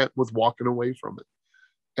content with walking away from it.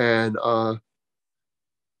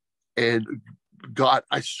 And God,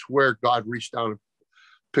 I swear God reached down and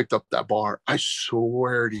picked up that bar. I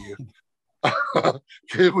swear to you.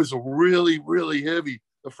 It was really, really heavy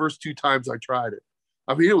the first 2 times I tried it.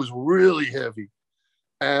 I mean, it was really heavy.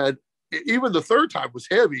 And even the third time was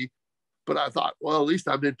heavy, but I thought, well, at least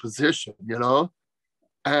I'm in position, you know?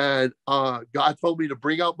 And God told me to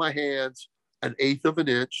bring out my hands 1/8 of an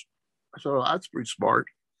inch. I said, oh, that's pretty smart.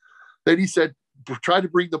 Then he said, try to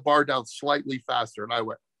bring the bar down slightly faster. And I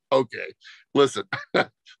went, okay, listen,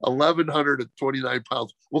 1,129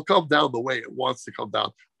 pounds will come down the way it wants to come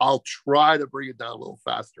down. I'll try to bring it down a little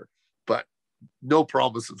faster, but no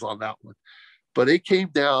promises on that one. But it came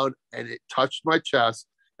down and it touched my chest,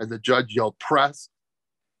 and the judge yelled, press.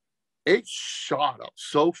 It shot up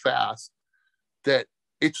so fast that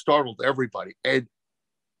it startled everybody. And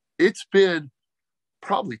it's been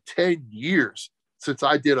probably 10 years since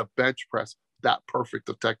I did a bench press that perfect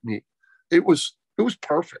of technique. It was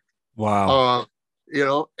perfect. Wow. You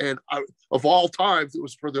know, and of all times, it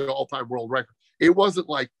was for the all-time world record. It wasn't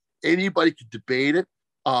like anybody could debate it.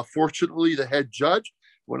 Fortunately, the head judge,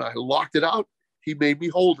 when I locked it out, he made me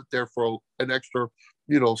hold it there for an extra,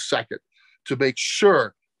 second to make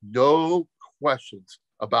sure no questions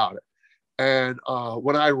about it. And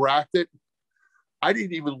when I racked it, I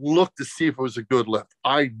didn't even look to see if it was a good lift.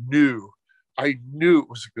 I knew it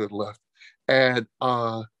was a good lift. And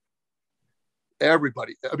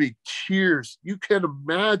everybody, I mean, tears, you can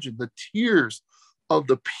imagine the tears of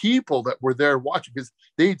the people that were there watching, because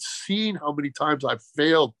they'd seen how many times I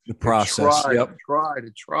failed the process. And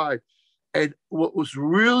tried. And what was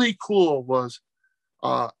really cool was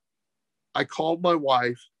I called my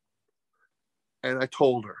wife and I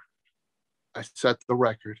told her I set the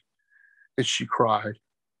record, and she cried.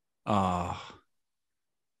 And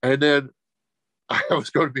then I was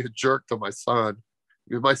going to be a jerk to my son,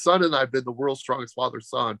 because my son and I have been the world's strongest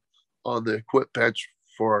father-son on the equip bench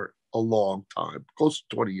for a long time, close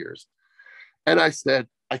to 20 years. And I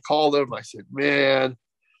called him. I said, man,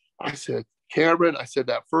 Cameron,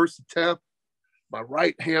 that first attempt, my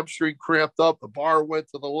right hamstring cramped up. The bar went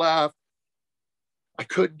to the left. I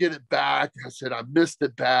couldn't get it back. I said, I missed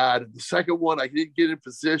it bad. And the second one, I didn't get in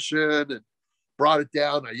position and brought it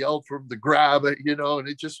down. I yelled for him to grab it, and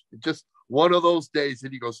it just one of those days.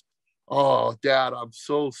 And he goes, oh, Dad, I'm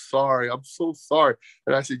so sorry. I'm so sorry.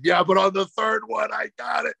 And I said, yeah, but on the third one, I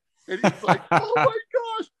got it. And he's like, oh my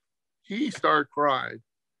gosh. He started crying.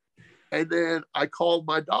 And then I called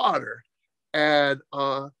my daughter, and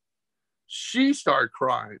she started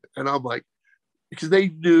crying. And I'm like, because they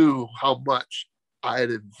knew how much I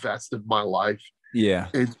had invested my life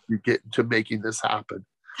into making this happen.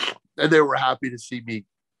 And they were happy to see me,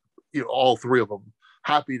 all three of them,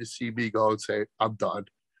 happy to see me go and say, I'm done,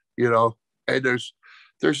 and there's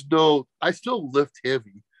no, I still lift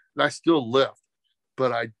heavy and I still lift,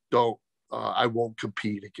 but I don't I won't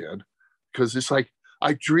compete again, because it's like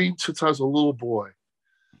I dreamed since I was a little boy.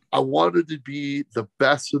 I wanted to be the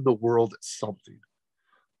best in the world at something,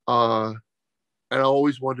 and I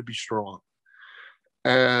always wanted to be strong.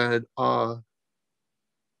 And God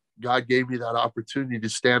gave me that opportunity to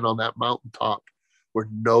stand on that mountaintop where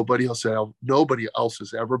nobody else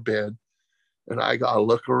has ever been. And I got to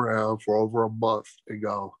look around for over a month and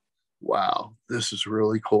go, wow, this is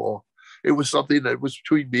really cool. It was something that was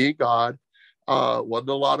between me and God. Wasn't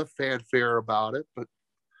a lot of fanfare about it, but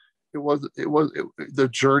the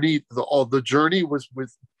journey was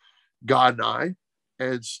with God and I,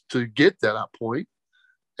 and to get to that point.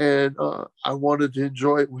 And I wanted to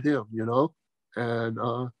enjoy it with him,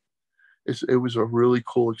 and it was a really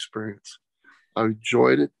cool experience. I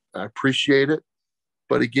enjoyed it. I appreciate it.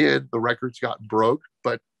 But again, the record's gotten broke,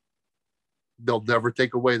 but they'll never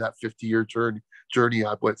take away that 50-year journey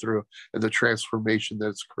I went through and the transformation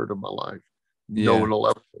that's occurred in my life. Yeah. No one will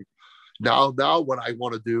ever take. Now what I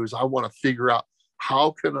want to do is I want to figure out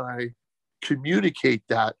how can I communicate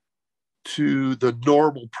that to the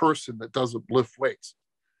normal person that doesn't lift weights.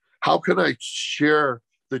 How can I share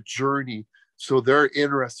the journey so they're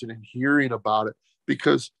interested in hearing about it?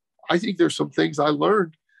 Because I think there's some things I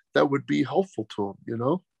learned that would be helpful to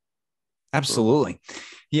them, Absolutely.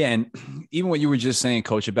 Yeah. And even what you were just saying,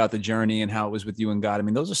 Coach, about the journey and how it was with you and God, I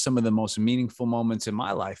mean, those are some of the most meaningful moments in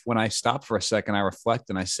my life. When I stop for a second, I reflect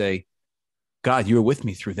and I say, God, you were with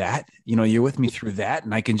me through that. You're with me through that.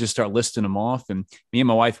 And I can just start listing them off. And me and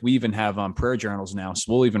my wife, we even have prayer journals now.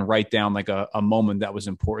 So we'll even write down like a moment that was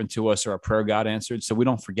important to us or a prayer God answered. So we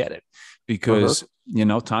don't forget it because,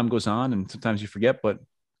 time goes on and sometimes you forget, but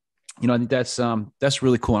I think that's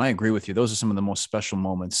really cool. And I agree with you. Those are some of the most special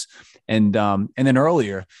moments. And then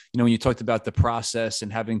earlier, when you talked about the process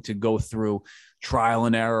and having to go through trial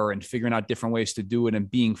and error and figuring out different ways to do it and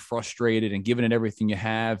being frustrated and giving it everything you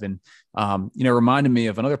have. And, reminded me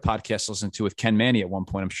of another podcast I listened to with Ken Manny at one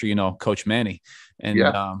point. I'm sure, Coach Manny. And,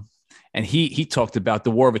 yeah. And he talked about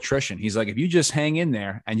the war of attrition. He's like, if you just hang in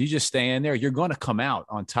there and you just stay in there, you're going to come out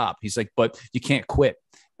on top. He's like, but you can't quit.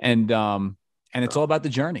 And it's all about the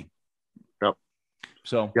journey. Yep.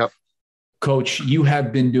 So, yep. Coach, you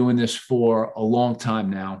have been doing this for a long time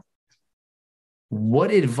now.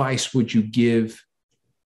 What advice would you give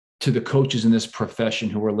to the coaches in this profession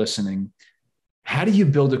who are listening? How do you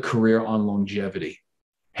build a career on longevity?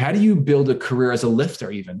 How do you build a career as a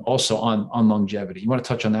lifter, even also on longevity? You want to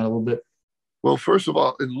touch on that a little bit? Well, first of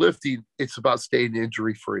all, in lifting, it's about staying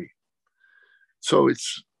injury free. So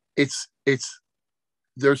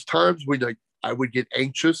there's times when I would get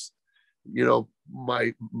anxious.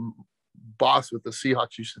 My boss with the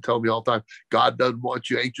Seahawks used to tell me all the time, God doesn't want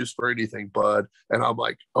you anxious for anything, bud. And I'm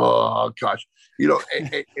like, oh gosh,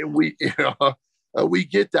 and we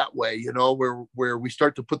get that way, where we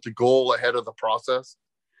start to put the goal ahead of the process.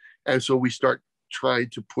 And so we start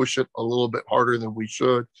trying to push it a little bit harder than we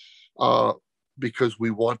should, because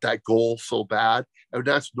we want that goal so bad. And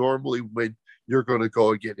that's normally when you're going to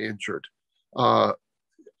go and get injured. I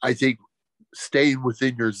think staying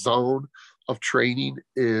within your zone of training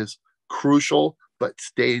is crucial, but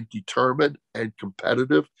staying determined and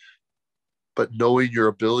competitive, but knowing your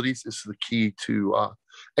abilities is the key to,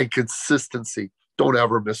 and consistency. Don't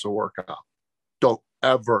ever miss a workout. Don't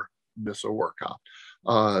ever miss a workout.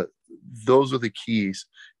 Those are the keys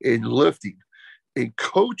in lifting. In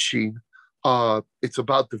coaching, it's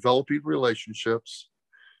about developing relationships,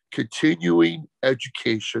 continuing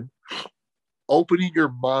education, opening your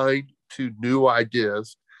mind to new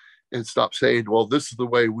ideas, and stop saying, well, this is the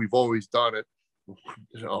way we've always done it.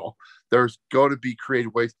 There's going to be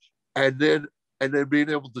creative ways. And then being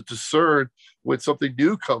able to discern when something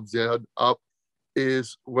new comes up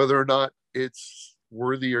is whether or not it's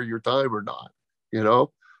worthy of your time or not.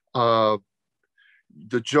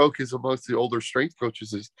 The joke is amongst the older strength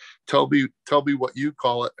coaches is tell me what you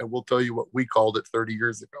call it, and we'll tell you what we called it 30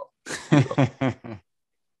 years ago.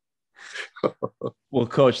 Well,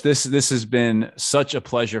 Coach, this has been such a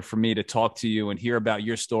pleasure for me to talk to you and hear about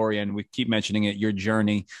your story. And we keep mentioning it, your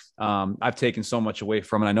journey. I've taken so much away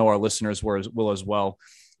from it. I know our listeners will as well.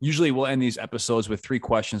 Usually we'll end these episodes with 3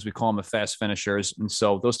 questions. We call them the fast finishers. And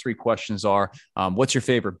so those 3 questions are, what's your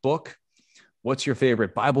favorite book? What's your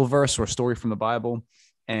favorite Bible verse or story from the Bible?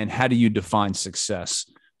 And how do you define success?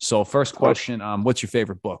 So first question, what's your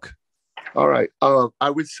favorite book? All right. I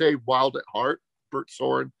would say Wild at Heart. Bert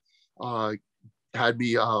Soren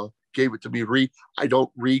gave it to me to read. I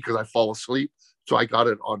don't read because I fall asleep. So I got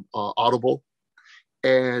it on Audible.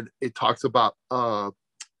 And it talks about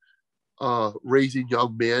raising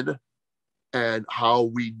young men and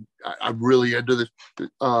how I'm really into this,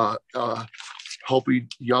 helping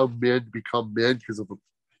young men become men, because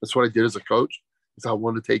that's what I did as a coach. Is I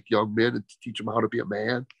want to take young men and teach them how to be a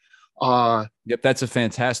man. Yep, that's a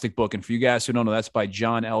fantastic book. And for you guys who don't know, that's by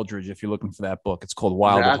John Eldridge. If you're looking for that book, it's called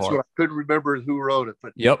Wild at Heart. What I couldn't remember who wrote it,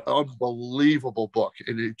 but yep, unbelievable book,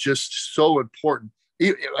 and it's just so important.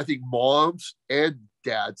 I think moms and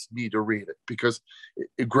dads need to read it, because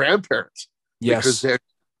grandparents, yes, because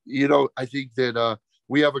I think that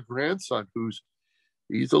we have a grandson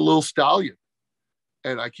he's a little stallion,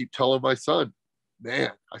 and I keep telling my son, man,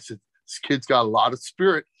 I said, this kid's got a lot of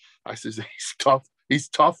spirit. I said, he's tough. He's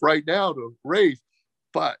tough right now to raise,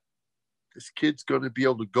 but this kid's going to be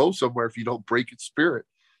able to go somewhere if you don't break its spirit.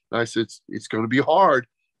 And I said, it's going to be hard,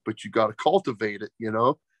 but you got to cultivate it,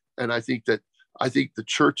 And I think the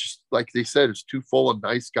church, like they said, is too full of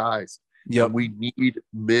nice guys. Yep. And we need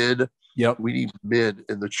men. Yep. We need men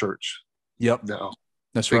in the church. Yep. Now.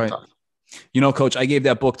 That's right. Time. Coach, I gave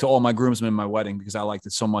that book to all my groomsmen in my wedding because I liked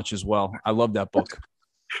it so much as well. I love that book.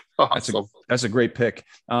 Awesome. That's a great pick.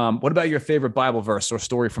 What about your favorite Bible verse or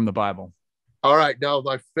story from the Bible? All right. Now,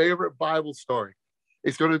 my favorite Bible story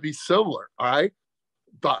is going to be similar. All right.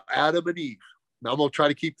 About Adam and Eve. Now, I'm going to try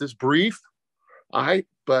to keep this brief. All right.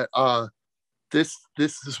 But this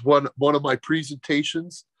is one of my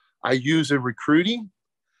presentations I use in recruiting,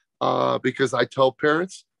 because I tell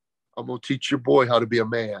parents, I'm going to teach your boy how to be a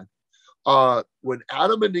man. When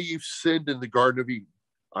Adam and Eve sinned in the Garden of Eden,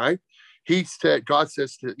 all right, God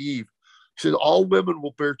says to Eve, he said, all women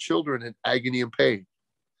will bear children in agony and pain.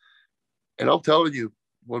 And I'm telling you,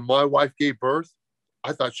 when my wife gave birth,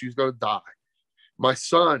 I thought she was going to die. My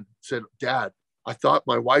son said, Dad, I thought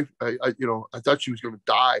my wife, I thought she was going to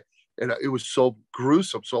die. And it was so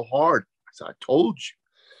gruesome, so hard. I said, I told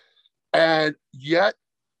you. And yet,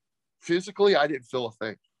 physically, I didn't feel a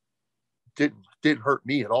thing. Didn't hurt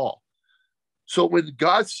me at all. So when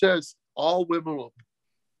God says all women will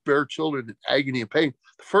bear children in agony and pain,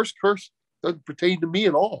 the first curse doesn't pertain to me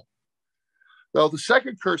at all. Now, the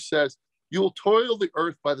second curse says, you will toil the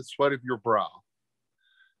earth by the sweat of your brow.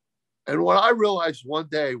 And what I realized one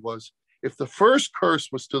day was, if the first curse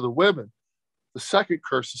was to the women, the second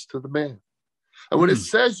curse is to the man. And when it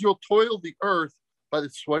says you'll toil the earth by the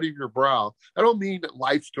sweat of your brow, I don't mean that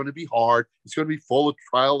life's going to be hard. It's going to be full of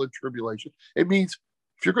trial and tribulation. It means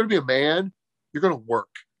if you're going to be a man, you're going to work.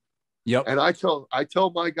 Yep. And I tell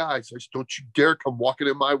my guys, I said, don't you dare come walking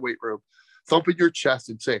in my weight room, thumping your chest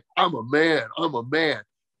and say, I'm a man,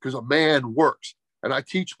 because a man works. And I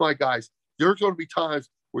teach my guys, there's going to be times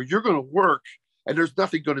where you're going to work and there's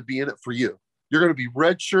nothing going to be in it for you. You're going to be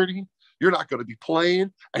redshirting. You're not going to be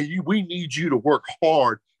playing. And we need you to work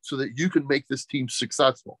hard so that you can make this team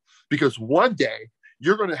successful. Because one day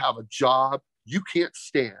you're going to have a job you can't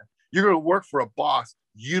stand. You're going to work for a boss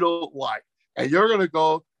you don't like. And you're going to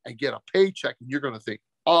go and get a paycheck, and you're going to think,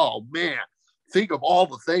 oh, man, think of all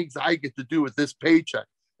the things I get to do with this paycheck.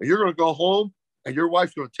 And you're going to go home, and your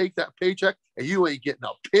wife's going to take that paycheck, and you ain't getting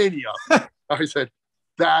a penny of it. I said,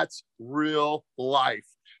 that's real life.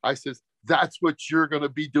 I said, that's what you're going to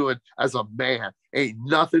be doing as a man. Ain't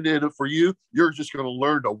nothing in it for you. You're just going to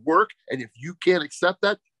learn to work. And if you can't accept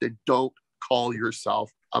that, then don't call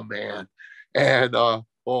yourself a man. And,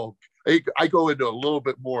 I go into a little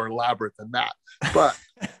bit more elaborate than that, but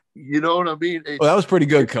you know what I mean? Well, that was pretty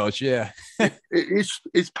good, Coach. Yeah.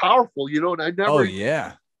 It's powerful, and I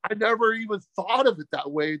never even thought of it that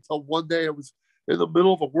way until one day I was in the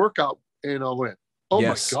middle of a workout and I went, oh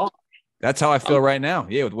my God. That's how I feel right now.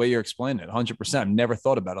 Yeah. With the way you're explaining it, 100%. I've never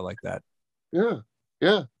thought about it like that. Yeah.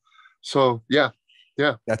 Yeah. So yeah.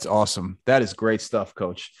 That's awesome. That is great stuff,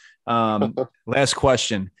 Coach. Last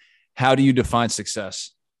question. How do you define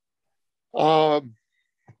success? I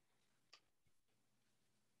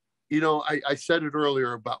said it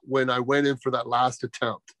earlier about when I went in for that last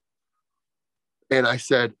attempt and I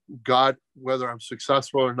said, God, whether I'm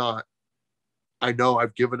successful or not, I know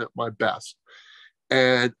I've given it my best.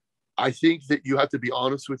 And I think that you have to be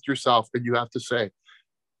honest with yourself and you have to say,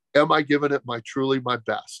 am I giving it truly my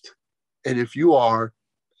best? And if you are,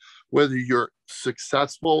 whether you're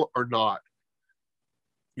successful or not,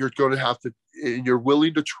 you're going to have to, and you're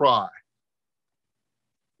willing to try,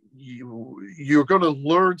 you're going to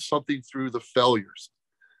learn something through the failures.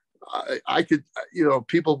 I could,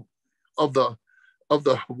 people of the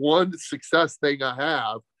one success thing I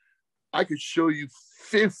have, I could show you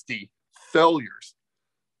 50 failures.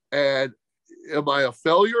 And am I a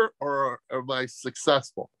failure or am I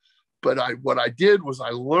successful? But what I did was I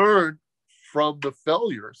learned from the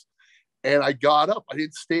failures and I got up. I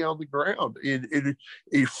didn't stay on the ground.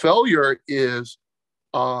 A failure is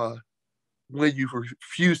when you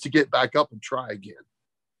refuse to get back up and try again.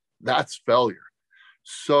 That's failure.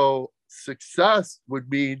 So success would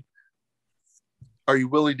mean, are you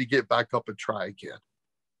willing to get back up and try again?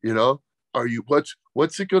 You know, are you,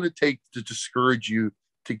 what's it going to take to discourage you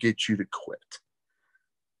to get you to quit?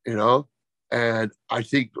 You know, and I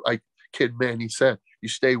think, like Kid Manny said, you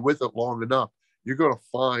stay with it long enough, you're going to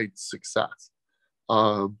find success.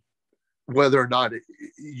 Whether or not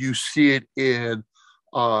you see it in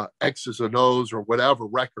X's and O's or whatever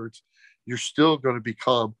records, you're still going to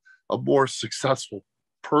become a more successful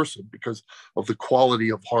person because of the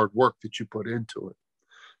quality of hard work that you put into it.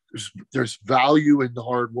 There's value in the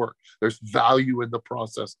hard work. There's value in the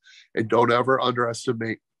process, and don't ever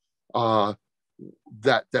underestimate that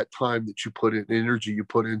time that you put in, energy you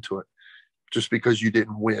put into it, just because you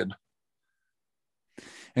didn't win.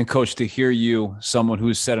 And Coach, to hear you, someone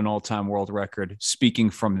who's set an all-time world record, speaking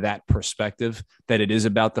from that perspective, that it is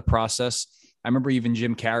about the process. I remember even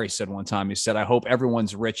Jim Carrey said one time, he said, I hope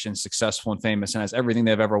everyone's rich and successful and famous and has everything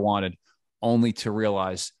they've ever wanted, only to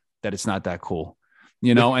realize that it's not that cool,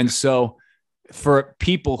 you know? And so for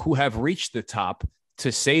people who have reached the top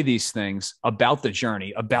to say these things about the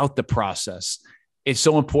journey, about the process, it's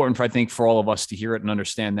so important for, I think, for all of us to hear it and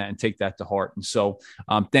understand that and take that to heart. And so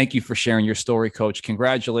thank you for sharing your story, Coach.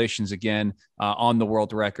 Congratulations again on the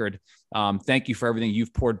world record. Thank you for everything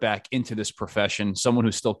you've poured back into this profession, someone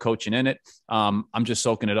who's still coaching in it. I'm just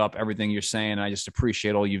soaking it up, everything you're saying. And I just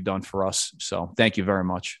appreciate all you've done for us. So thank you very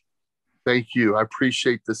much. Thank you. I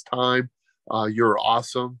appreciate this time. You're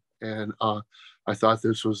awesome. And I thought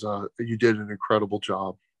this was, you did an incredible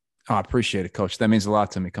job. Oh, I appreciate it, Coach. That means a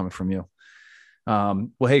lot to me coming from you. Well,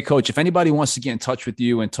 hey, Coach, if anybody wants to get in touch with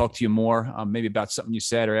you and talk to you more, maybe about something you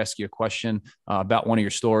said or ask you a question about one of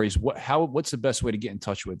your stories, what's the best way to get in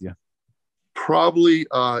touch with you? Probably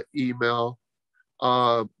email.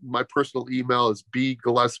 My personal email is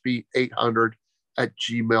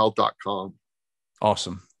bgillespie800@gmail.com.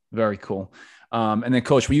 Awesome. Very cool. And then,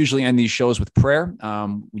 Coach, we usually end these shows with prayer.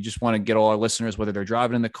 We just want to get all our listeners, whether they're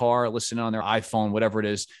driving in the car, listening on their iPhone, whatever it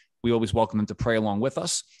is, we always welcome them to pray along with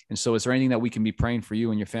us. And so is there anything that we can be praying for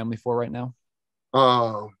you and your family for right now?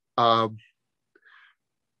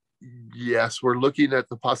 Yes, we're looking at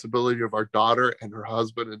the possibility of our daughter and her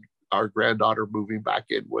husband and our granddaughter moving back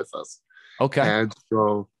in with us. Okay. And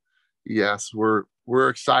so, yes, we're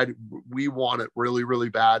excited. We want it really, really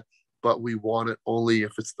bad, but we want it only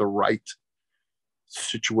if it's the right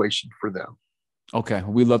situation for them. Okay.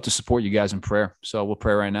 We'd love to support you guys in prayer. So we'll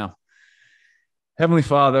pray right now. Heavenly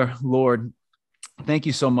Father, Lord, thank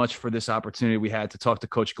you so much for this opportunity we had to talk to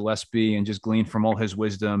Coach Gillespie and just glean from all his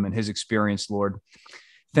wisdom and his experience, Lord.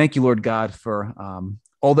 Thank you, Lord God, for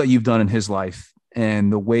all that you've done in his life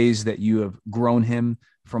and the ways that you have grown him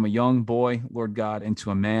from a young boy, Lord God,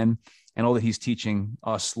 into a man, and all that he's teaching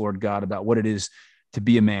us, Lord God, about what it is to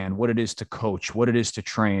be a man, what it is to coach, what it is to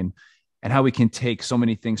train, and how we can take so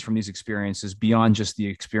many things from these experiences beyond just the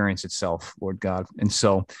experience itself, Lord God. And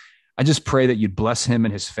so I just pray that you'd bless him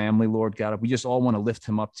and his family, Lord God. We just all want to lift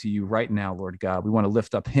him up to you right now, Lord God. We want to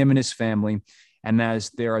lift up him and his family. And as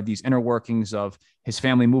there are these inner workings of his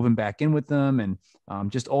family moving back in with them and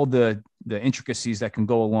just all the intricacies that can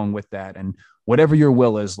go along with that. And whatever your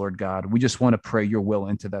will is, Lord God, we just want to pray your will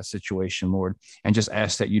into that situation, Lord, and just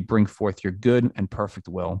ask that you'd bring forth your good and perfect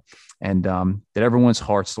will. And that everyone's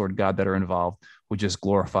hearts, Lord God, that are involved would just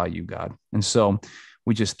glorify you, God. And so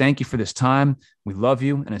we just thank you for this time. We love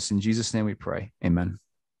you. And it's in Jesus' name we pray. Amen.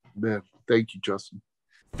 Man, thank you, Justin.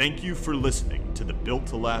 Thank you for listening to the Built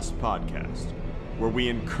to Last podcast, where we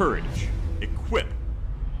encourage, equip,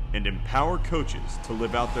 and empower coaches to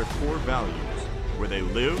live out their core values where they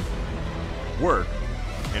live, work,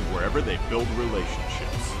 and wherever they build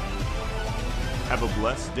relationships. Have a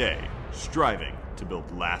blessed day, striving to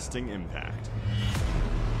build lasting impact.